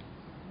vida.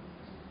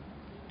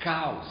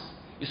 Caos,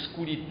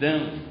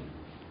 escuridão.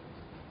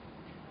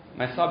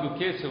 Mas sabe o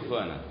que,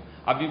 Silvana?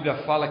 A Bíblia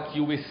fala que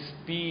o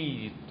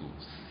Espírito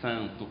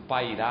Santo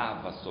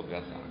pairava sobre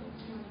as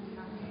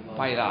águas.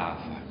 Pairava.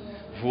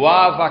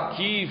 Voava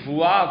aqui,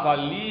 voava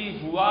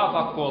ali,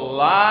 voava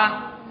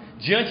acolá.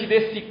 Diante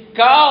desse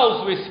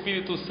caos, o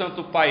Espírito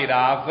Santo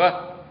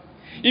pairava.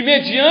 E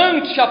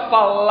mediante a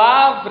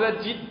palavra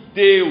de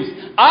Deus,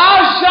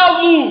 haja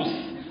luz,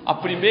 a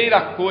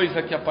primeira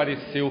coisa que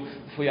apareceu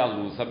foi a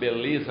luz, a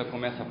beleza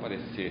começa a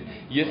aparecer,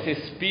 e esse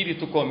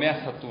Espírito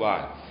começa a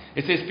atuar.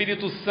 Esse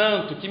Espírito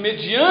Santo, que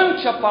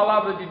mediante a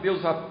palavra de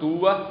Deus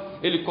atua,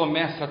 ele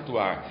começa a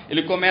atuar.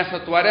 Ele começa a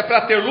atuar, é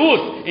para ter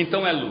luz?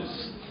 Então é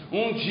luz.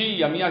 Um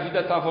dia minha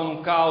vida estava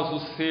num caos, o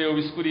seu,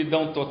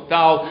 escuridão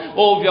total.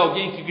 Houve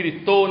alguém que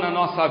gritou na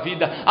nossa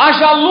vida: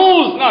 haja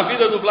luz na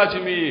vida do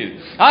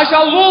Vladimir,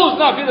 haja luz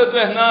na vida do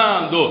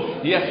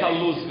Hernando. E essa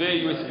luz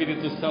veio, o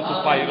Espírito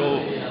Santo pairou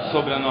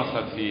sobre a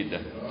nossa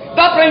vida.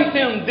 Dá para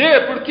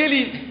entender porque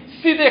ele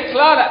se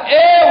declara: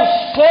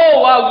 eu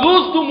sou a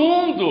luz do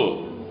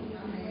mundo.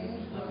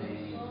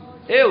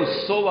 Eu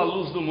sou a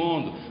luz do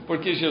mundo,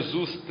 porque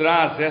Jesus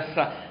traz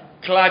essa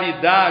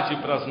claridade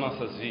para as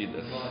nossas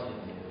vidas.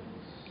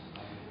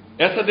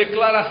 Essa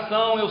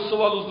declaração, eu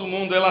sou a luz do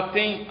mundo, ela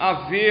tem a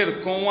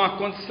ver com a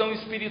condição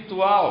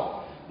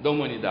espiritual da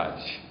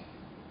humanidade.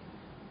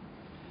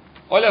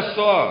 Olha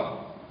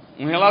só,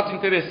 um relato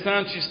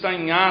interessante está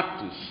em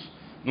Atos,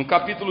 no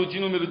capítulo de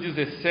número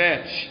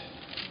 17.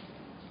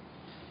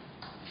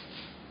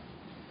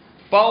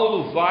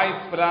 Paulo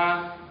vai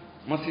para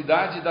uma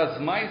cidade das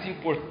mais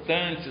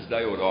importantes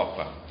da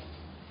Europa,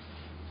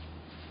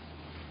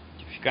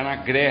 que fica na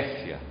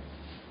Grécia,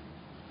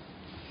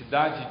 a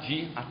cidade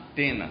de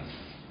Atenas.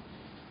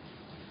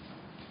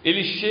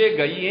 Ele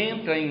chega e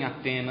entra em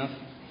Atenas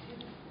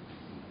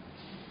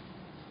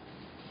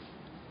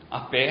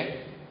a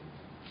pé.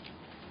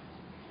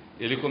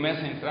 Ele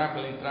começa a entrar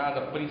pela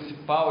entrada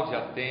principal de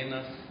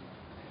Atenas,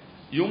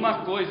 e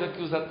uma coisa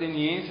que os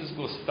atenienses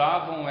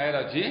gostavam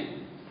era de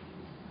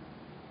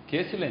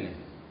que,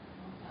 Silene?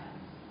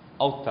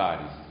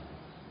 Altares,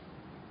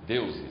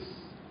 deuses.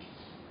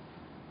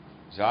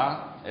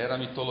 Já era a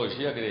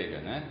mitologia grega,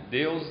 né?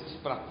 Deuses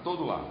para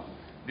todo lado,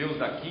 Deus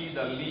daqui,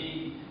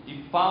 dali. E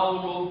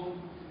Paulo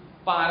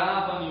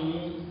parava em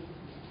um,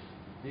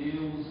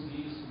 Deus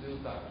isso, Deus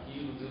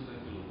daquilo, Deus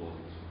daquilo outro.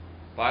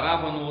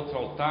 Parava no outro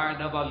altar,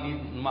 dava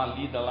uma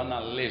lida lá na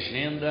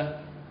legenda,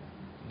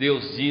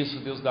 Deus disso,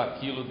 Deus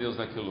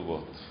daquilo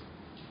outro.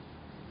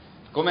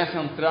 Começa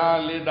a entrar,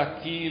 lê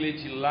daqui, lê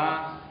de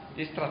lá.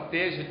 A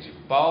estratégia de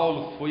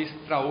Paulo foi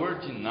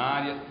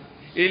extraordinária.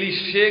 Ele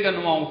chega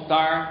num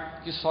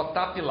altar que só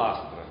está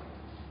pilastra.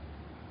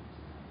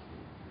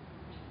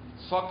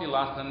 Só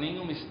pilastra,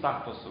 nenhuma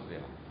estátua sobre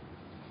ela.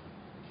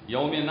 E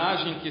a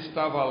homenagem que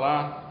estava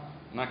lá,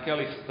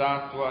 naquela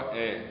estátua,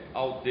 é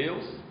ao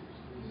Deus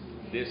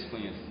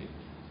desconhecido.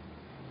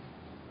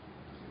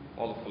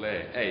 Paulo falou: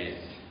 é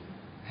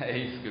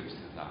isso que eu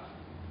precisava.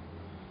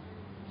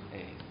 É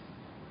isso.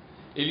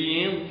 Ele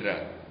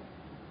entra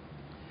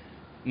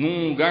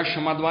num lugar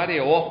chamado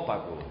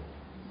Areópago,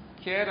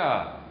 que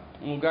era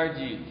um lugar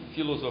de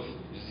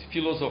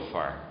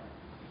filosofar,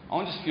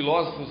 onde os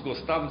filósofos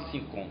gostavam de se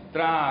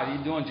encontrar, e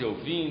de onde eu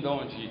vim,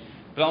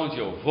 para onde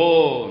eu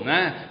vou,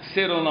 né?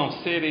 Ser ou não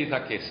ser, eis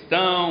a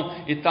questão,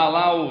 e está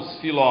lá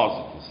os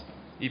filósofos.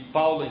 E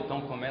Paulo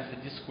então começa a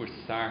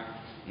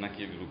discursar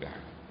naquele lugar.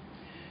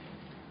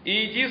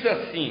 E diz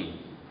assim,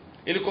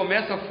 ele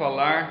começa a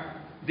falar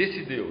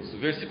desse Deus. O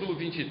versículo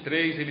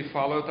 23, ele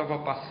fala: eu estava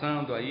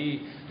passando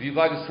aí, vi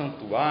vários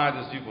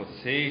santuários de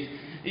vocês,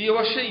 e eu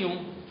achei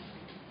um,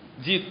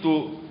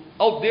 dito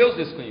ao Deus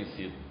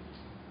desconhecido.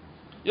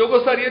 E eu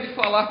gostaria de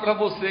falar para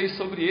vocês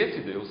sobre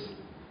esse Deus.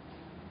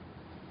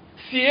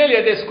 Se ele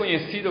é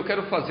desconhecido, eu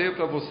quero fazer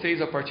para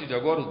vocês a partir de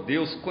agora o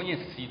Deus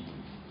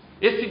conhecido.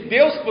 Esse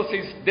Deus que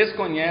vocês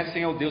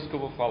desconhecem é o Deus que eu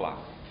vou falar.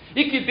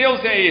 E que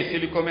Deus é esse?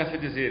 Ele começa a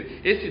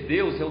dizer: esse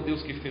Deus é o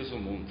Deus que fez o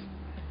mundo,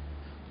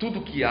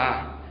 tudo que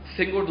há,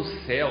 Senhor dos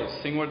céus,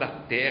 Senhor da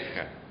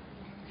terra.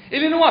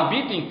 Ele não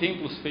habita em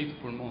templos feitos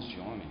por mãos de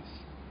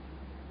homens,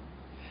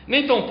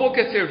 nem tampouco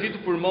é servido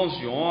por mãos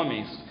de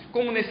homens,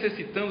 como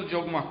necessitando de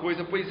alguma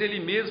coisa, pois Ele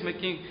mesmo é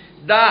quem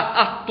dá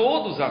a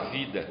todos a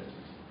vida,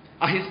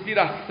 a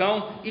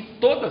respiração e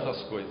todas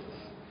as coisas.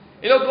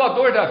 Ele é o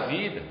doador da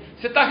vida.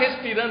 Você está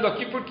respirando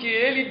aqui porque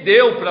Ele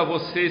deu para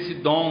você esse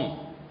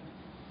dom.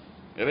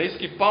 Era isso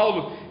que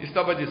Paulo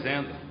estava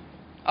dizendo.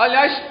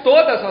 Aliás,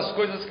 todas as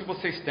coisas que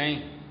vocês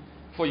têm,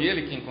 foi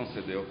Ele quem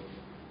concedeu.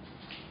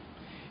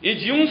 E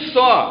de um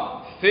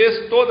só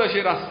fez toda a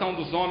geração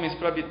dos homens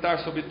para habitar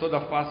sobre toda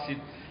a face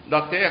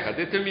da terra,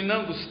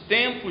 determinando os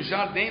tempos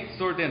já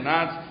dentes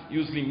ordenados e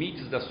os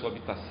limites da sua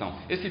habitação.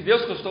 Esse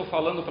Deus que eu estou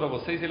falando para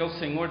vocês, Ele é o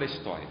Senhor da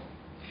história.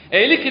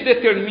 É Ele que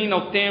determina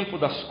o tempo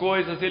das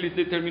coisas, Ele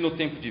determina o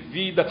tempo de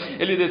vida,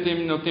 Ele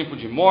determina o tempo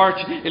de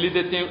morte, Ele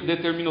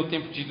determina o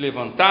tempo de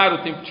levantar, o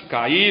tempo de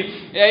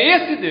cair. É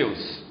esse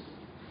Deus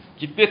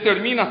que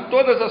determina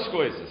todas as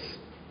coisas.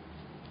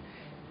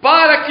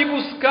 Para que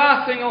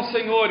buscassem ao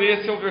Senhor,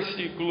 esse é o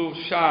versículo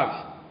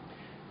chave.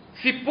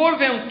 Se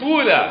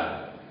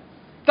porventura,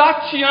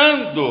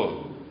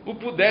 tateando, o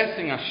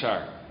pudessem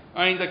achar,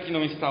 ainda que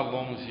não está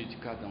longe de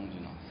cada um de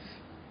nós.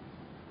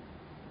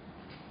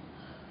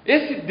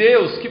 Esse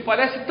Deus que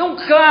parece tão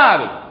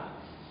claro,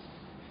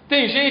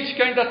 tem gente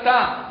que ainda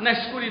está na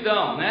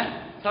escuridão,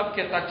 né? Sabe o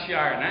que é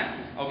tatear,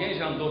 né? Alguém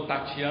já andou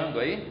tateando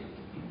aí?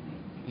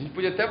 A gente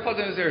podia até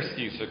fazer um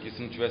exercício aqui se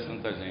não tivesse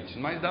tanta gente,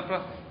 mas dá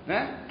para,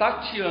 né?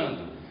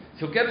 Tateando.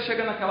 Se eu quero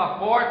chegar naquela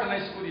porta, na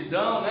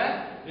escuridão,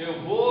 né?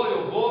 Eu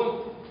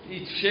vou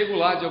e chego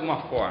lá de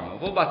alguma forma. Eu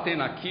vou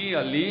batendo aqui,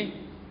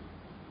 ali.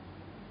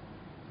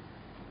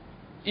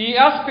 E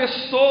as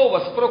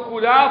pessoas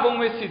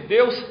procuravam esse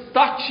Deus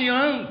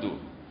tateando.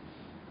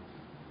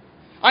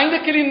 Ainda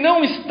que ele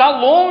não está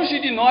longe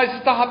de nós,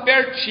 estava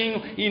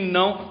pertinho e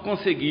não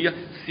conseguia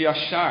se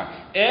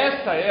achar.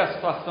 Essa é a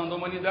situação da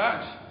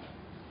humanidade.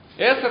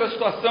 Essa era a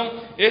situação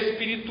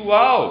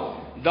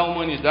espiritual da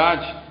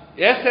humanidade.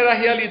 Essa era a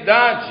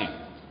realidade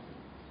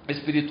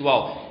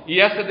espiritual.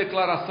 E essa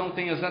declaração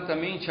tem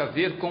exatamente a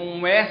ver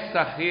com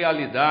essa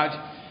realidade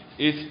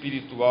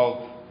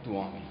espiritual do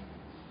homem.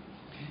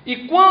 E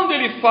quando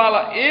ele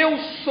fala, eu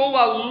sou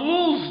a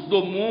luz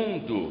do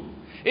mundo,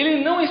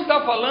 ele não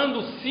está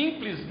falando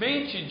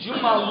simplesmente de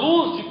uma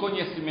luz de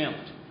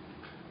conhecimento.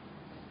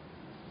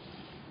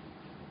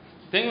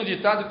 Tem um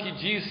ditado que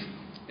diz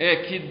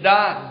que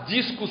da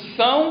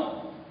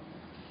discussão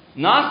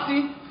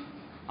nasce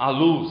a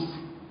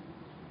luz.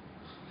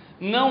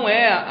 Não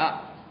é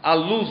a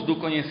luz do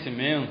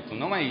conhecimento,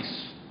 não é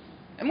isso.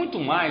 É muito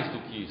mais do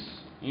que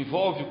isso.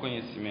 Envolve o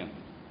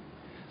conhecimento.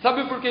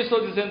 Sabe por que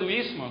estou dizendo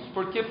isso, irmãos?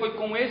 Porque foi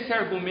com esse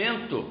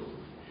argumento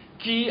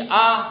que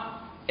a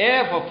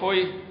Eva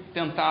foi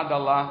tentada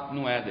lá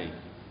no Éden.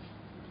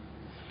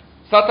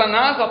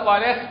 Satanás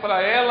aparece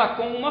para ela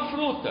com uma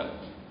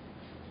fruta.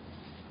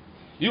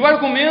 E o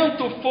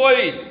argumento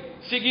foi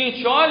o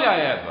seguinte: olha,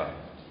 Eva,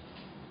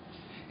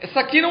 essa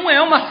aqui não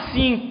é uma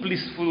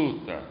simples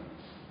fruta.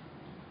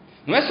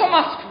 Não é só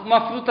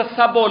uma fruta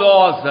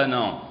saborosa,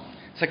 não.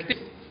 Isso aqui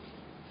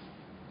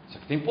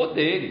tem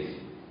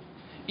poderes.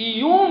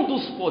 E um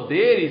dos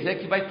poderes é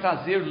que vai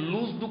trazer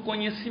luz do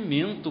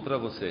conhecimento para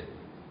você.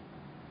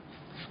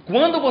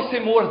 Quando você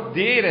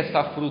morder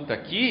essa fruta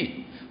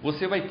aqui,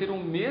 você vai ter o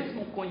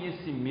mesmo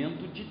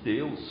conhecimento de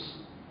Deus.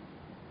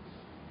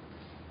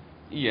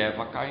 E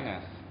Eva cai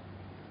nessa.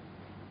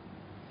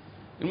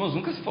 Irmãos,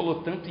 nunca se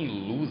falou tanto em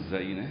luz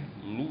aí, né?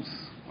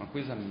 Luz, uma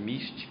coisa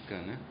mística,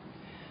 né?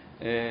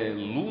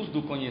 Luz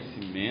do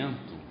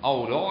conhecimento,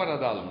 aurora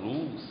da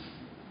luz.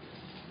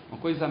 Uma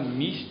coisa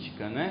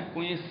mística, né?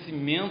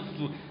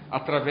 Conhecimento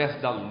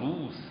através da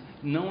luz.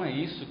 Não é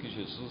isso que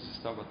Jesus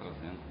estava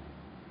trazendo.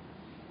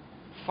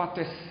 O fato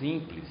é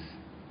simples.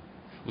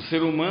 O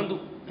ser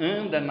humano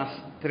anda nas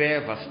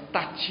trevas,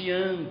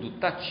 tateando.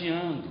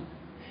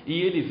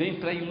 E ele vem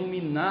para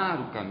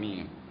iluminar o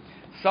caminho.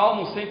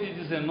 Salmo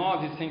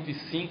 119 e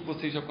 105,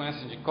 vocês já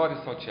conhecem de cor e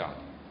salteado.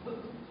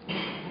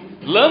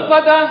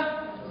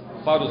 Lâmpada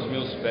para os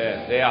meus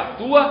pés é a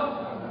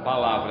tua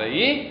palavra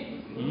e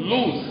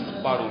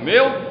luz para o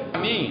meu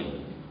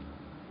caminho.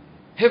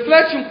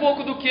 Reflete um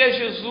pouco do que é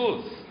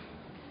Jesus.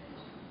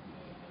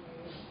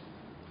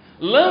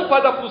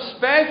 Lâmpada para os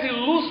pés e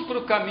luz para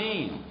o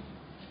caminho.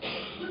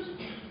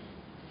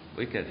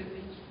 Oi,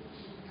 Kézia.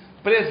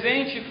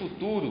 Presente e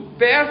futuro,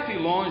 perto e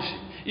longe.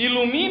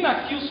 Ilumina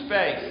aqui os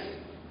pés,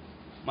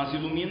 mas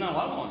ilumina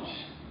lá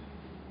longe.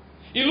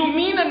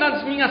 Ilumina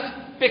nas minhas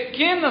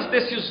pequenas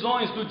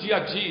decisões do dia a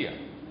dia.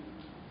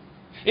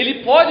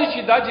 Ele pode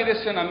te dar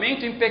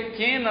direcionamento em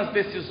pequenas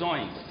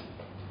decisões.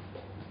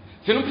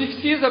 Você não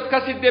precisa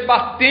ficar se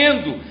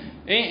debatendo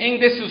em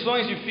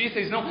decisões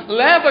difíceis, não.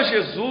 Leva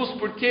Jesus,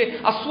 porque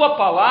a sua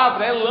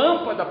palavra é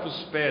lâmpada para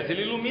os pés,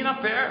 ele ilumina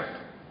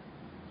perto.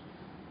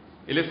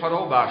 Ele é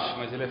farol baixo,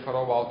 mas ele é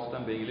farol alto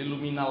também. Ele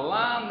ilumina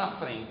lá na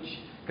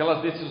frente,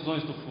 aquelas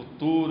decisões do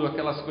futuro,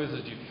 aquelas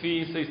coisas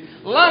difíceis.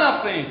 Lá na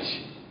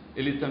frente,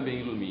 ele também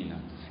ilumina.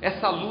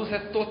 Essa luz é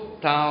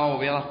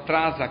total, ela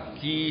traz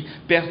aqui,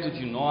 perto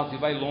de nós e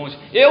vai longe.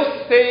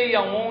 Eu sei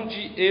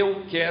aonde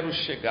eu quero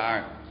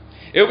chegar.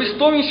 Eu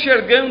estou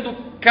enxergando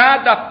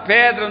cada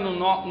pedra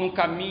no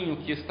caminho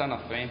que está na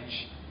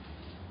frente.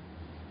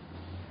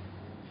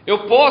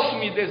 Eu posso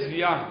me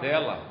desviar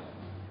dela.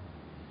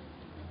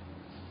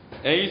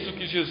 É isso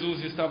que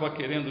Jesus estava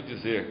querendo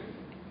dizer.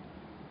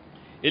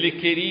 Ele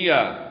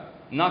queria,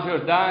 na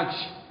verdade,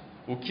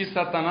 o que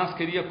Satanás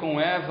queria com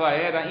Eva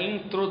era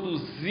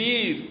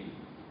introduzir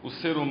o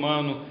ser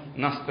humano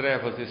nas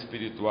trevas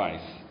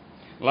espirituais.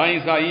 Lá em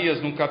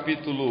Isaías, no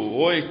capítulo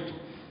 8,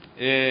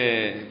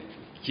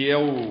 que é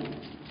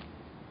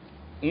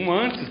um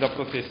antes da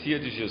profecia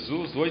de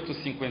Jesus,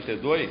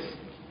 8:52,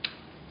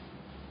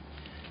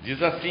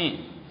 diz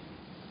assim: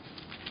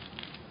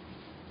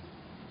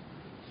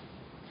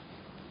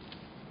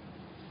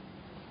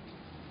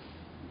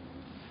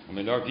 ou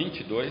melhor,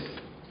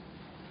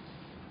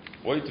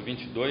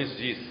 8:22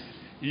 diz: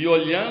 e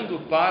olhando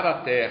para a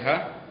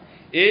terra,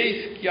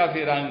 eis que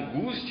haverá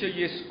angústia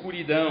e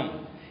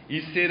escuridão, e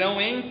serão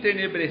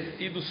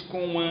entenebrecidos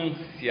com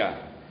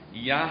ânsia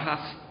e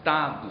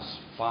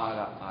arrastados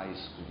para a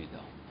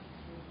escuridão.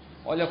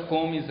 Olha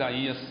como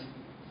Isaías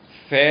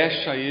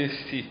fecha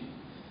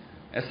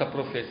essa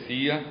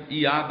profecia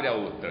e abre a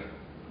outra.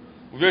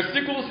 O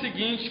versículo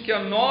seguinte, que é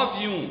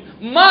 9:1: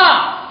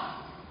 mas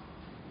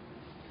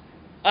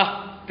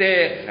a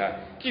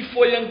terra que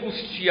foi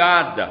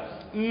angustiada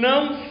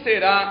não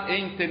será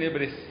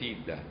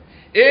entenebrecida.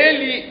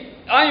 Ele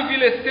a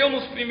envelheceu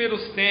nos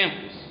primeiros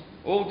tempos,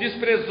 ou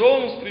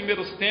desprezou nos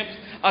primeiros tempos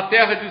a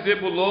terra de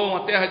Zebulon,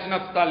 a terra de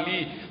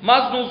Naftali,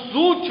 mas nos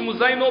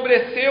últimos a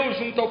enobreceu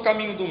junto ao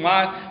caminho do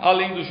mar,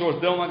 além do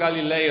Jordão, a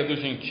Galileia dos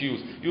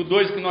gentios. E o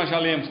 2 que nós já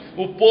lemos: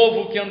 o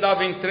povo que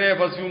andava em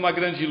trevas viu uma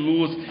grande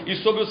luz, e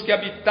sobre os que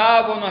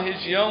habitavam na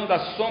região da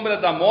sombra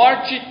da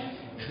morte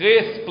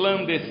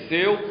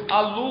resplandeceu a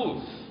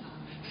luz.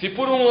 Se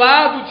por um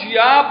lado o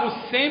diabo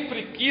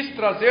sempre quis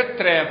trazer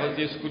trevas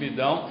e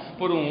escuridão,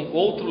 por um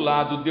outro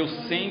lado Deus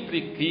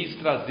sempre quis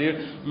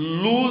trazer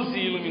luz e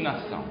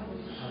iluminação.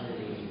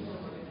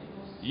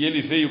 E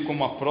ele veio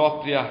como a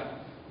própria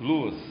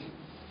luz.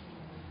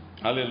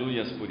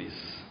 Aleluias por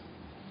isso.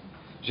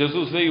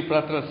 Jesus veio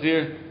para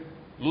trazer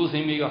luz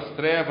em meio às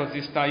trevas, e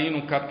está aí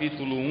no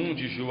capítulo 1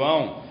 de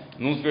João,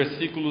 nos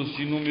versículos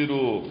de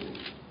número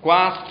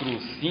 4,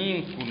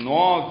 5,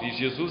 9,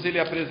 Jesus ele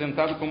é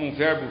apresentado como um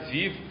verbo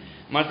vivo,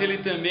 mas ele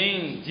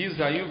também diz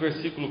aí o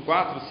versículo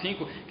 4,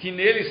 5, que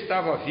nele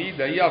estava a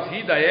vida, e a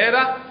vida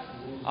era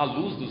a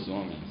luz dos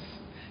homens.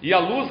 E a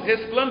luz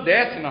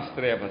resplandece nas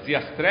trevas, e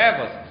as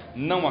trevas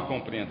não a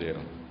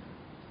compreenderam.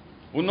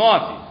 O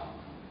 9,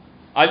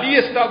 ali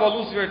estava a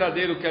luz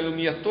verdadeira que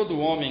ilumina todo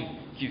homem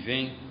que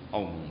vem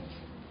ao mundo.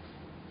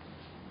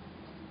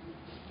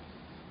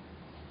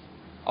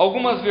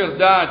 Algumas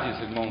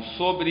verdades, irmãos,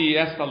 sobre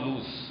esta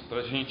luz, para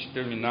a gente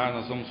terminar,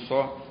 nós vamos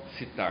só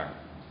citar.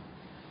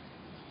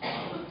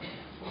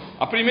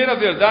 A primeira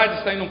verdade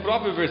está aí no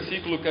próprio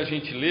versículo que a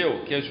gente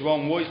leu, que é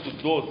João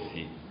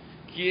 8:12,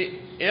 que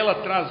ela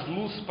traz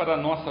luz para a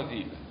nossa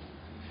vida.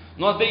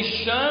 Nós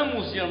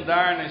deixamos de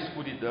andar na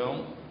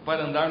escuridão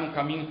para andar num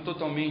caminho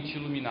totalmente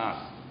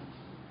iluminado.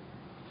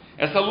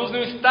 Essa luz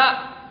não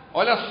está,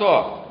 olha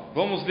só,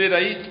 vamos ver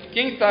aí,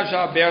 quem está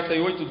já aberto aí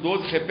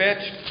 8:12,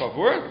 repete, por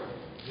favor.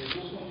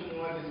 Jesus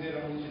continua a dizer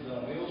à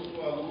multidão: eu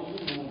sou a luz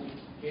do mundo,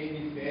 quem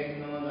me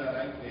segue não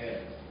andará em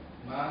trevas,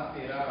 mas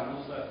terá a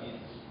luz da vida.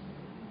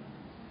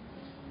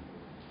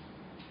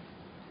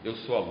 Eu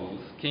sou a luz,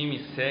 quem me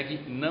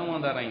segue não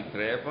andará em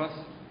trevas.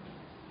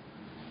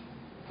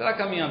 Será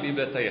que a minha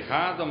Bíblia está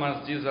errada,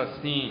 mas diz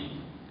assim,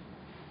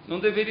 não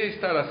deveria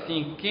estar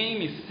assim: quem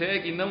me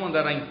segue não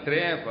andará em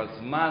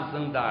trevas, mas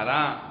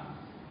andará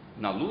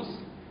na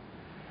luz?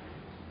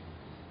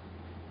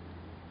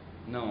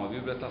 Não, a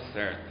Bíblia está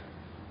certa.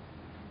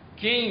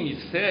 Quem me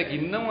segue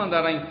não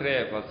andará em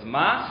trevas,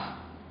 mas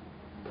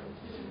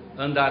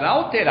andará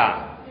ou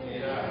terá?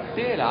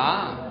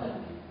 Terá.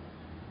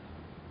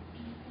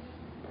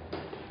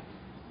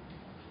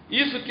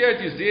 Isso quer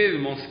dizer,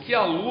 irmãos, que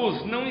a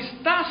luz não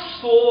está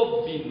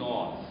sob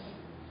nós,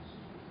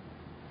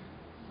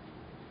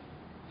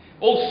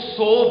 ou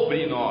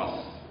sobre nós,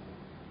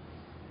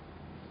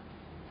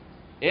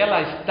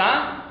 ela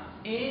está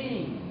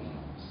em nós.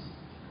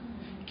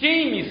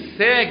 Quem me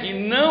segue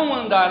não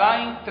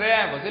andará em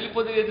trevas. Ele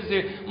poderia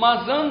dizer,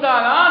 mas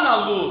andará na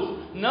luz.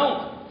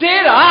 Não,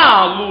 terá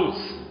a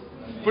luz.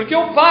 Porque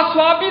eu passo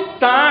a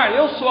habitar,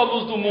 eu sou a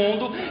luz do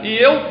mundo, e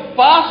eu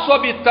passo a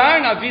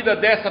habitar na vida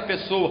dessa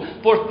pessoa.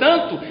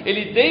 Portanto,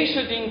 ele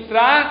deixa de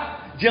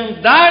entrar, de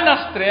andar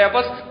nas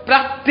trevas,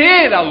 para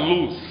ter a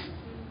luz.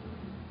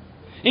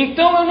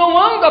 Então eu não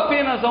ando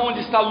apenas aonde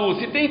está a luz.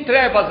 Se tem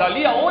trevas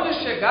ali, aonde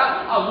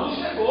chegar, a luz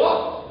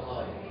chegou.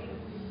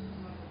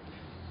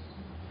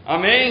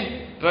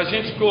 Amém? Para a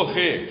gente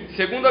correr.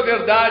 Segunda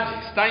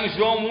verdade, está em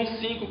João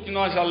 1,5 que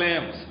nós já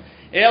lemos.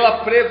 Ela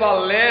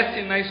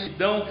prevalece na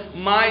escuridão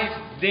mais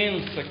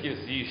densa que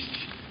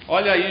existe.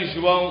 Olha aí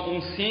João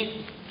 1,5.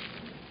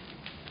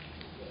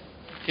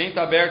 Quem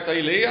está aberto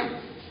aí, leia.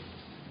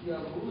 E a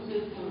luz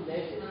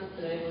resplandece nas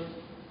trevas,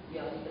 e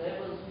as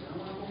trevas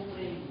não a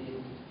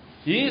compreenderam.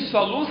 Isso,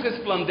 a luz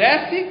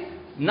resplandece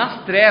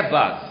nas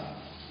trevas.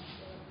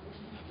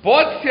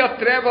 Pode ser a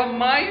treva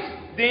mais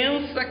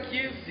densa que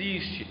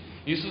existe.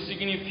 Isso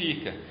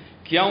significa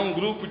que há um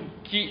grupo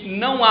que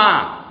não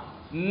há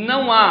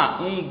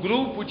um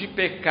grupo de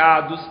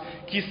pecados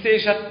que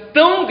seja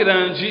tão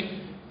grande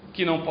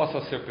que não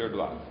possa ser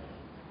perdoado.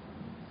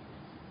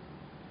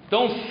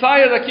 Então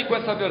saia daqui com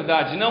essa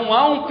verdade. Não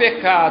há um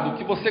pecado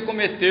que você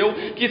cometeu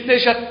que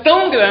seja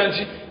tão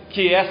grande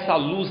que essa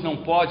luz não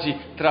pode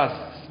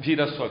vir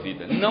à sua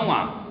vida. Não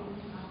há.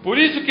 Por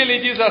isso que ele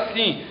diz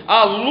assim: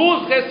 a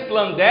luz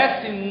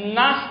resplandece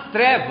nas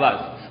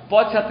trevas.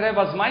 Pode ser a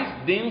trevas mais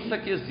densa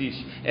que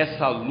existe.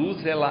 Essa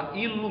luz, ela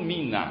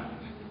ilumina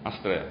as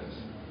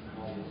trevas.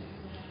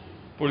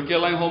 Porque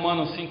lá em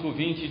Romanos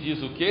 5,20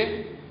 diz o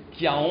quê?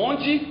 Que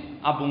aonde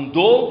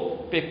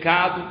abundou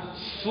pecado,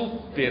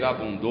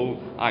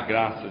 superabundou a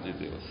graça de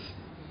Deus.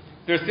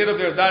 Terceira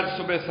verdade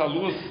sobre essa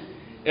luz: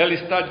 ela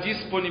está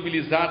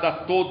disponibilizada a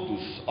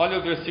todos. Olha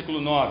o versículo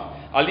 9.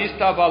 Ali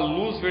estava a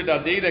luz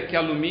verdadeira que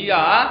alumia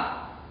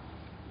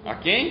a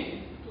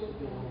quem?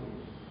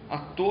 A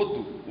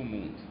todo o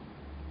mundo.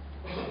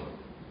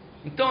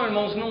 Então,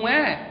 irmãos, não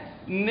é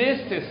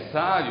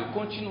necessário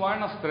continuar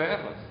nas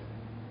trevas.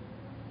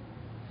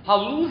 A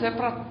luz é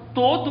para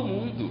todo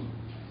mundo.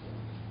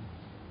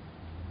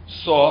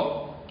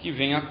 Só que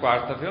vem a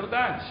quarta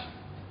verdade,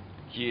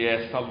 que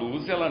essa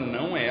luz ela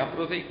não é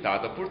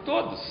aproveitada por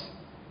todos.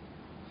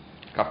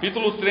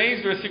 Capítulo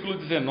 3, versículo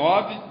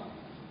 19,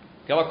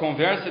 aquela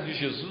conversa de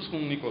Jesus com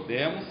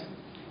Nicodemos,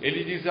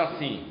 ele diz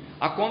assim: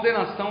 a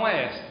condenação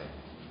é esta,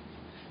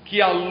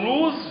 que a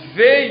luz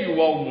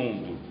veio ao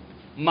mundo,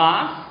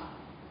 mas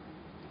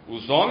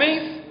os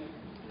homens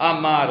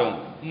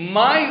amaram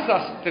mais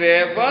as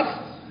trevas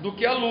do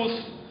que a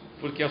luz,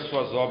 porque as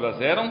suas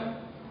obras eram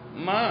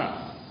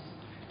más.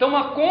 Então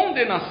a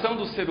condenação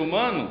do ser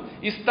humano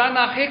está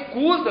na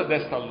recusa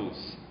dessa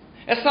luz.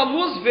 Essa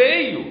luz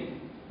veio,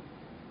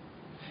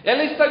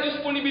 ela está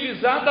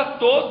disponibilizada a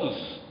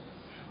todos,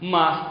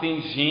 mas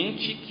tem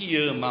gente que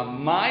ama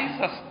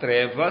mais as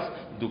trevas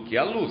do que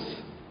a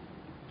luz.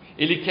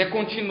 Ele quer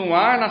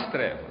continuar nas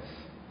trevas.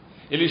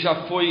 Ele já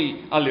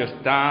foi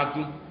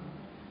alertado,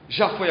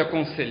 já foi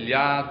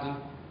aconselhado,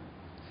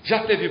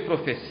 já teve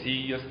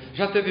profecias,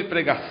 já teve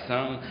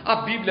pregação, a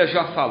Bíblia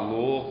já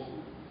falou,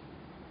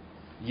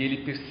 e ele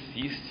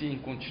persiste em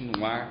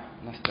continuar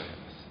nas trevas.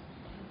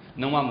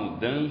 Não há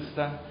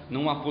mudança,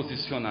 não há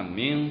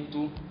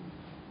posicionamento,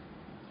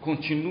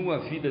 continua a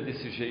vida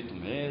desse jeito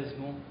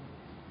mesmo.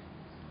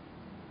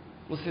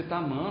 Você está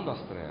amando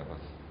as trevas.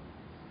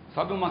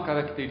 Sabe uma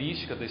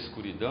característica da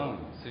escuridão?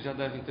 Vocês já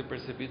devem ter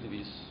percebido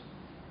isso.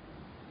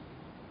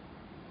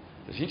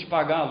 Se a gente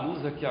apagar a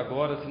luz aqui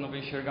agora, você não vai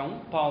enxergar um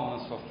palmo na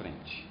sua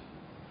frente.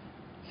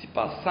 Se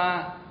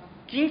passar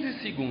 15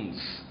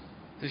 segundos,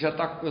 você já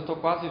está, eu estou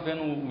quase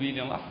vendo o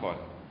William lá fora.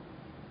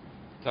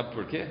 Sabe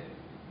por quê?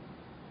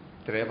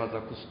 Trevas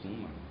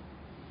acostuma.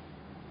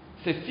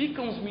 Você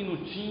fica uns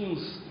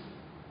minutinhos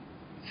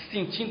se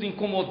sentindo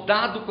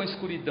incomodado com a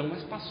escuridão,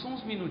 mas passou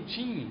uns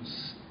minutinhos,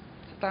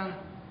 você está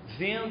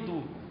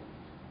vendo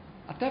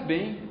até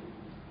bem.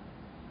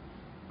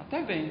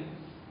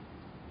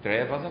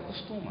 Trevas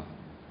acostuma.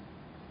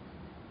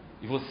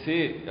 E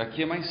você,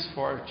 aqui é mais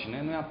forte,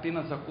 né? Não é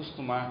apenas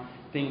acostumar.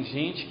 Tem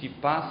gente que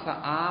passa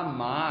a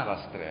amar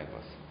as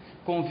trevas,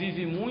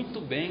 convive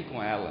muito bem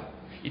com ela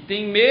e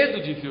tem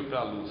medo de vir para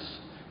a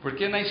luz,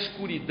 porque na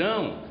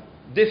escuridão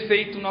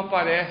defeito não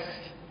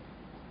aparece,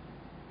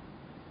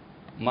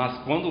 mas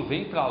quando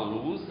vem para a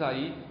luz,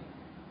 aí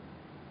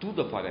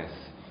tudo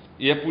aparece.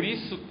 E é por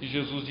isso que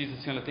Jesus diz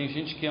assim: olha, tem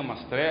gente que ama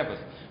as trevas,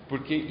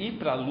 porque ir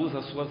para a luz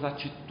as suas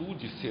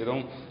atitudes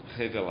serão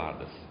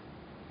reveladas.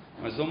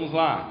 Mas vamos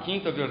lá,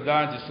 quinta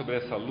verdade sobre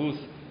essa luz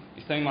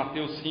está em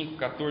Mateus 5,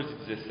 14 e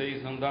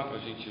 16, não dá para a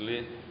gente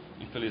ler,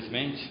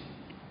 infelizmente.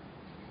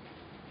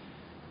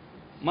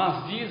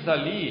 Mas diz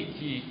ali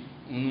que,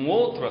 num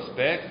outro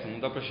aspecto, não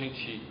dá para a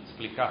gente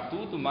explicar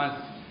tudo, mas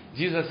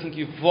diz assim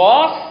que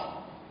vós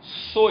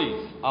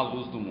sois a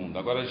luz do mundo.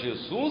 Agora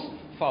Jesus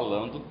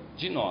falando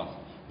de nós,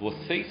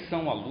 vocês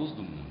são a luz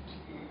do mundo.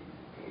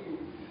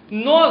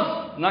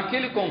 Nós,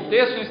 naquele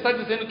contexto, não está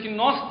dizendo que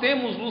nós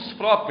temos luz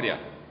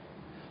própria,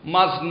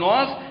 mas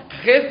nós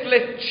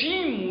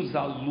refletimos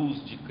a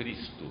luz de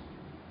Cristo.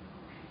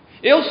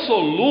 Eu sou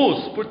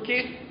luz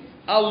porque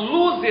a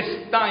luz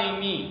está em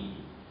mim.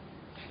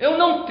 Eu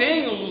não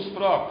tenho luz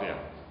própria,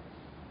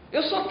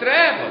 eu sou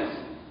trevas,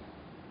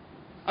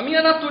 a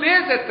minha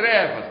natureza é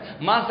trevas,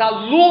 mas a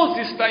luz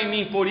está em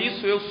mim, por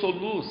isso eu sou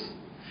luz.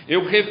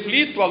 Eu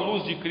reflito a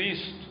luz de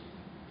Cristo.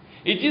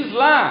 E diz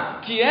lá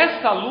que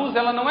essa luz,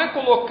 ela não é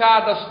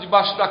colocada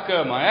debaixo da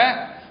cama,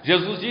 é?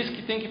 Jesus disse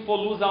que tem que pôr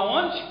luz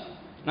aonde?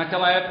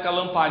 Naquela época,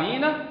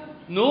 lamparina,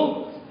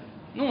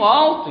 no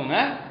alto,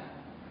 né?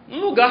 Um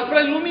lugar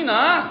para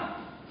iluminar.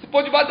 Se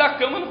pôr debaixo da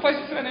cama não faz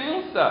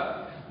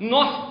diferença.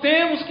 Nós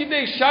temos que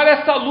deixar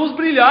essa luz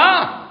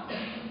brilhar.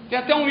 Tem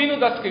até um hino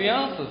das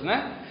crianças,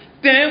 né?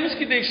 Temos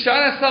que deixar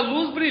essa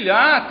luz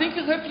brilhar, tem que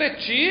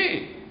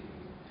refletir.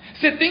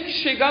 Você tem que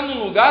chegar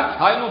num lugar,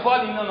 eu não vou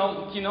ali,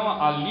 não, que não,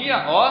 ali,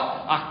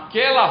 ó,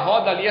 aquela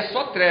roda ali é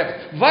só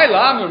trevas. Vai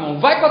lá, meu irmão,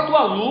 vai com a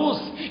tua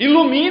luz,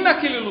 ilumina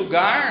aquele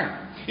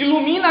lugar,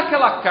 ilumina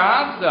aquela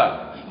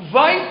casa,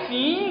 vai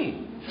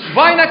sim,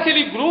 vai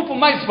naquele grupo,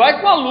 mas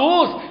vai com a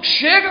luz,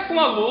 chega com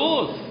a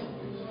luz,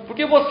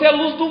 porque você é a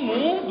luz do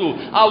mundo,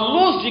 a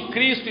luz de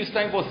Cristo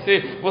está em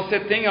você, você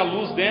tem a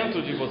luz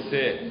dentro de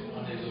você.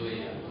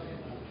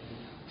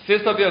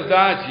 Sexta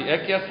verdade é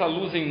que essa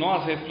luz em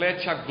nós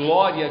reflete a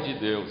glória de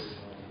Deus.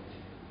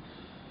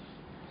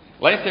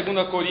 Lá em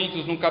 2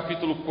 Coríntios, no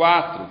capítulo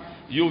 4,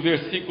 e o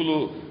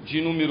versículo de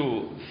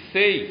número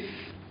 6,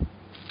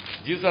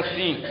 diz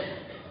assim: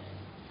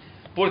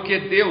 porque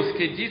Deus,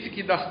 que disse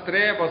que das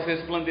trevas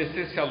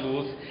resplandecesse a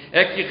luz,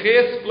 é que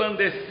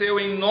resplandeceu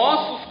em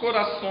nossos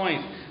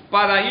corações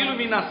para a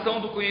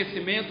iluminação do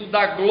conhecimento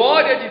da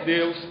glória de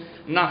Deus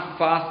na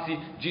face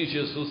de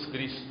Jesus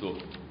Cristo.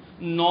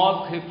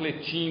 Nós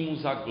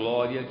refletimos a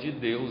glória de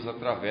Deus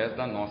através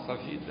da nossa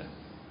vida.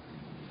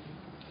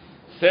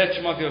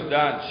 Sétima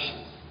verdade,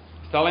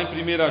 está lá em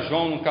 1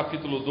 João no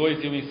capítulo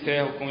 2, e eu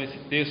encerro com esse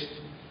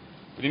texto.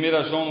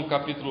 1 João no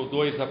capítulo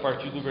 2, a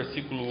partir do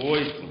versículo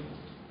 8.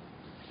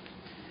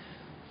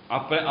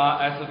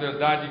 Essa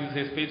verdade diz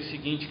respeito ao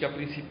seguinte, que a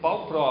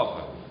principal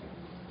prova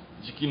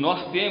de que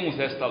nós temos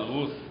esta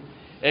luz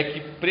é que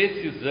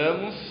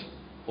precisamos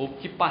ou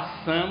que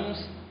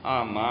passamos a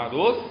amar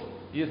os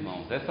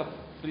irmãos. Essa é a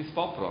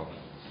principal prova.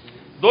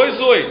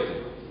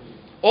 2:8.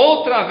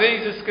 Outra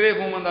vez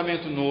escrevo um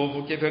mandamento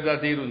novo, que é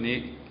verdadeiro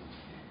nele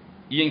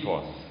e em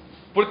vós,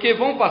 porque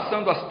vão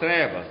passando as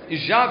trevas, e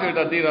já a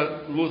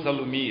verdadeira luz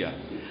alumia.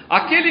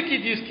 Aquele que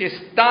diz que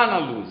está na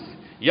luz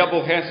e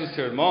aborrece o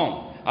seu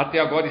irmão, até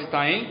agora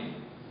está em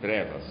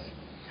trevas.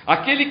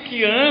 Aquele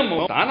que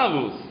ama está na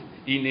luz,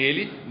 e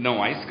nele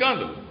não há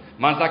escândalo.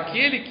 Mas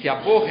aquele que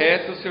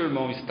aborrece o seu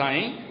irmão está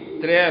em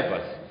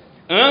trevas,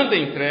 anda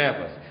em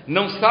trevas,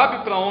 não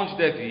sabe para onde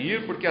deve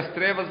ir, porque as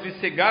trevas lhe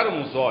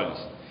cegaram os olhos.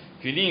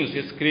 Filhinhos,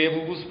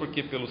 escrevo-vos,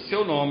 porque pelo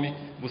seu nome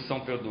vos são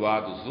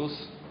perdoados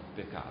os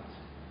pecados.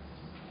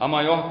 A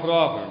maior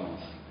prova,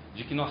 irmãos,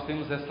 de que nós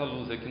temos essa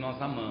luz é que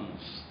nós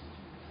amamos.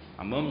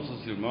 Amamos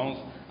os irmãos,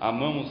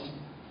 amamos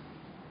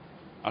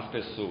as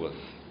pessoas.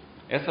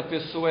 Essa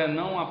pessoa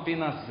não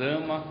apenas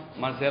ama,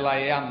 mas ela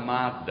é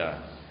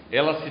amada.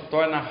 Ela se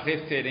torna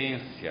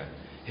referência.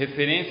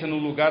 Referência no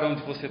lugar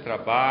onde você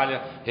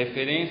trabalha,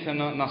 referência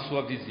na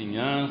sua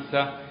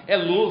vizinhança. É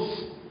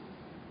luz.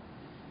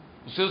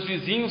 Os seus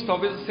vizinhos,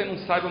 talvez você não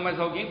saiba, mas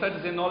alguém está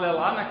dizendo: olha,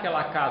 lá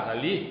naquela casa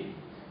ali,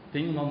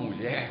 tem uma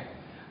mulher,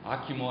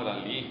 que mora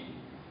ali,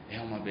 é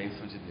uma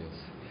bênção de Deus.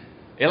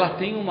 Ela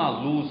tem uma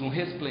luz, um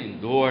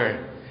resplendor,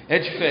 é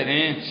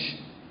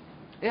diferente.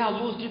 É a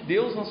luz de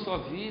Deus na sua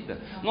vida.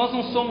 Nós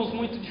não somos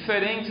muito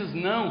diferentes,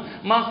 não,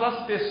 mas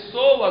as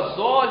pessoas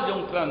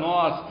olham para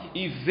nós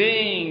e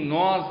veem em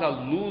nós a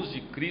luz de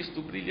Cristo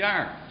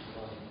brilhar.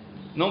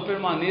 Não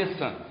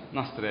permaneça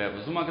nas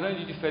trevas. Uma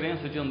grande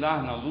diferença de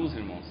andar na luz,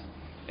 irmãos,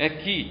 é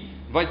que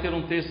vai ter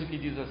um texto que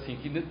diz assim,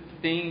 que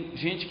tem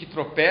gente que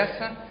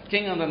tropeça.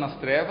 Quem anda nas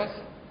trevas,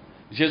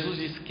 Jesus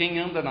diz: quem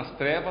anda nas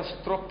trevas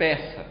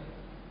tropeça.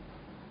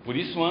 Por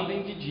isso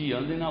andem de dia,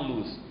 andem na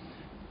luz.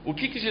 O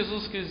que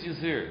Jesus quis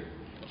dizer?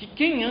 Que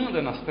quem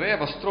anda nas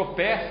trevas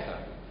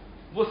tropeça.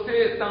 Você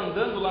está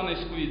andando lá na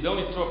escuridão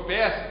e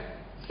tropeça,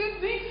 você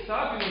nem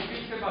sabe no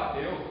que você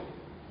bateu.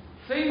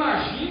 Você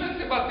imagina que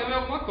você bateu em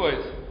alguma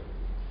coisa,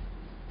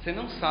 você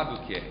não sabe o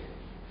que é.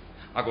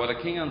 Agora,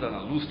 quem anda na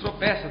luz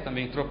tropeça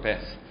também,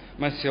 tropeça.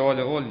 Mas você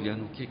olha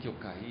no que eu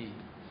caí,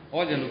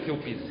 olha no que eu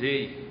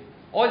pisei,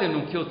 olha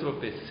no que eu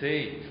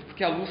tropecei,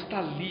 porque a luz está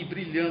ali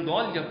brilhando.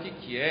 Olha o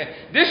que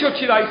é. Deixa eu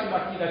tirar isso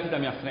daqui da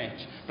minha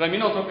frente, para mim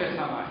não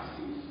tropeçar mais.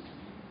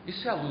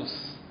 Isso é a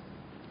luz.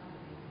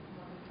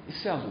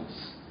 Isso é a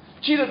luz.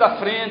 Tira da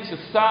frente,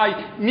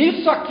 sai.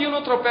 Nisso aqui eu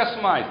não tropeço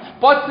mais.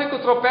 Pode ser que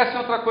eu tropece em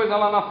outra coisa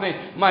lá na frente,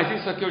 mas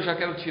isso aqui eu já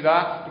quero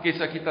tirar, porque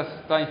isso aqui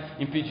está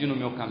impedindo o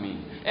meu caminho.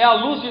 É a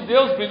luz de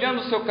Deus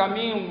brilhando o seu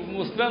caminho,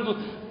 mostrando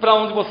para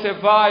onde você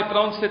vai,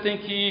 para onde você tem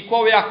que ir,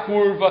 qual é a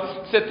curva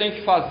que você tem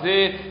que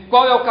fazer,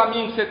 qual é o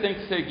caminho que você tem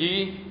que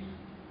seguir.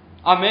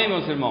 Amém,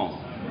 meus irmãos?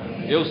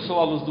 Amém. Eu sou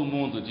a luz do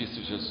mundo,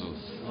 disse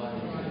Jesus.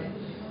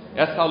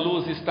 Essa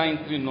luz está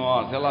entre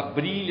nós, ela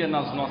brilha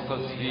nas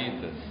nossas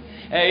vidas.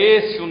 É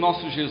esse o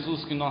nosso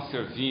Jesus que nós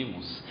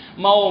servimos.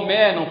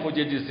 Maomé não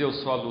podia dizer: eu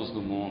sou a luz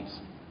do mundo.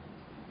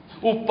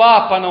 O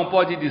Papa não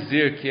pode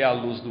dizer que é a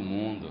luz do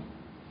mundo.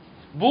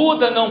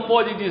 Buda não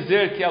pode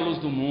dizer que é a luz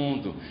do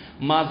mundo.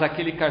 Mas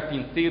aquele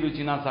carpinteiro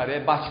de Nazaré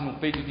bate no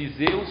peito e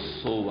diz: eu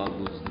sou a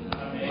luz do mundo.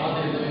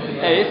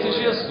 É esse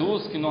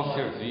Jesus que nós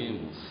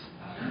servimos.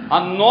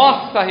 A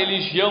nossa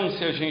religião,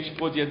 se a gente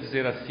podia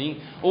dizer assim,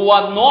 ou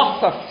a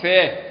nossa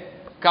fé,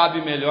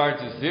 cabe melhor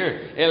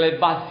dizer, ela é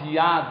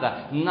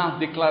baseada na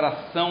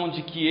declaração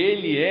de que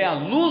Ele é a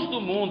luz do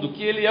mundo,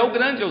 que Ele é o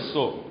grande eu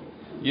sou.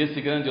 E esse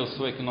grande eu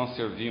sou é que nós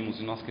servimos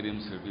e nós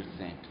queremos servir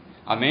sempre.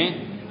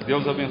 Amém?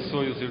 Deus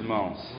abençoe os irmãos.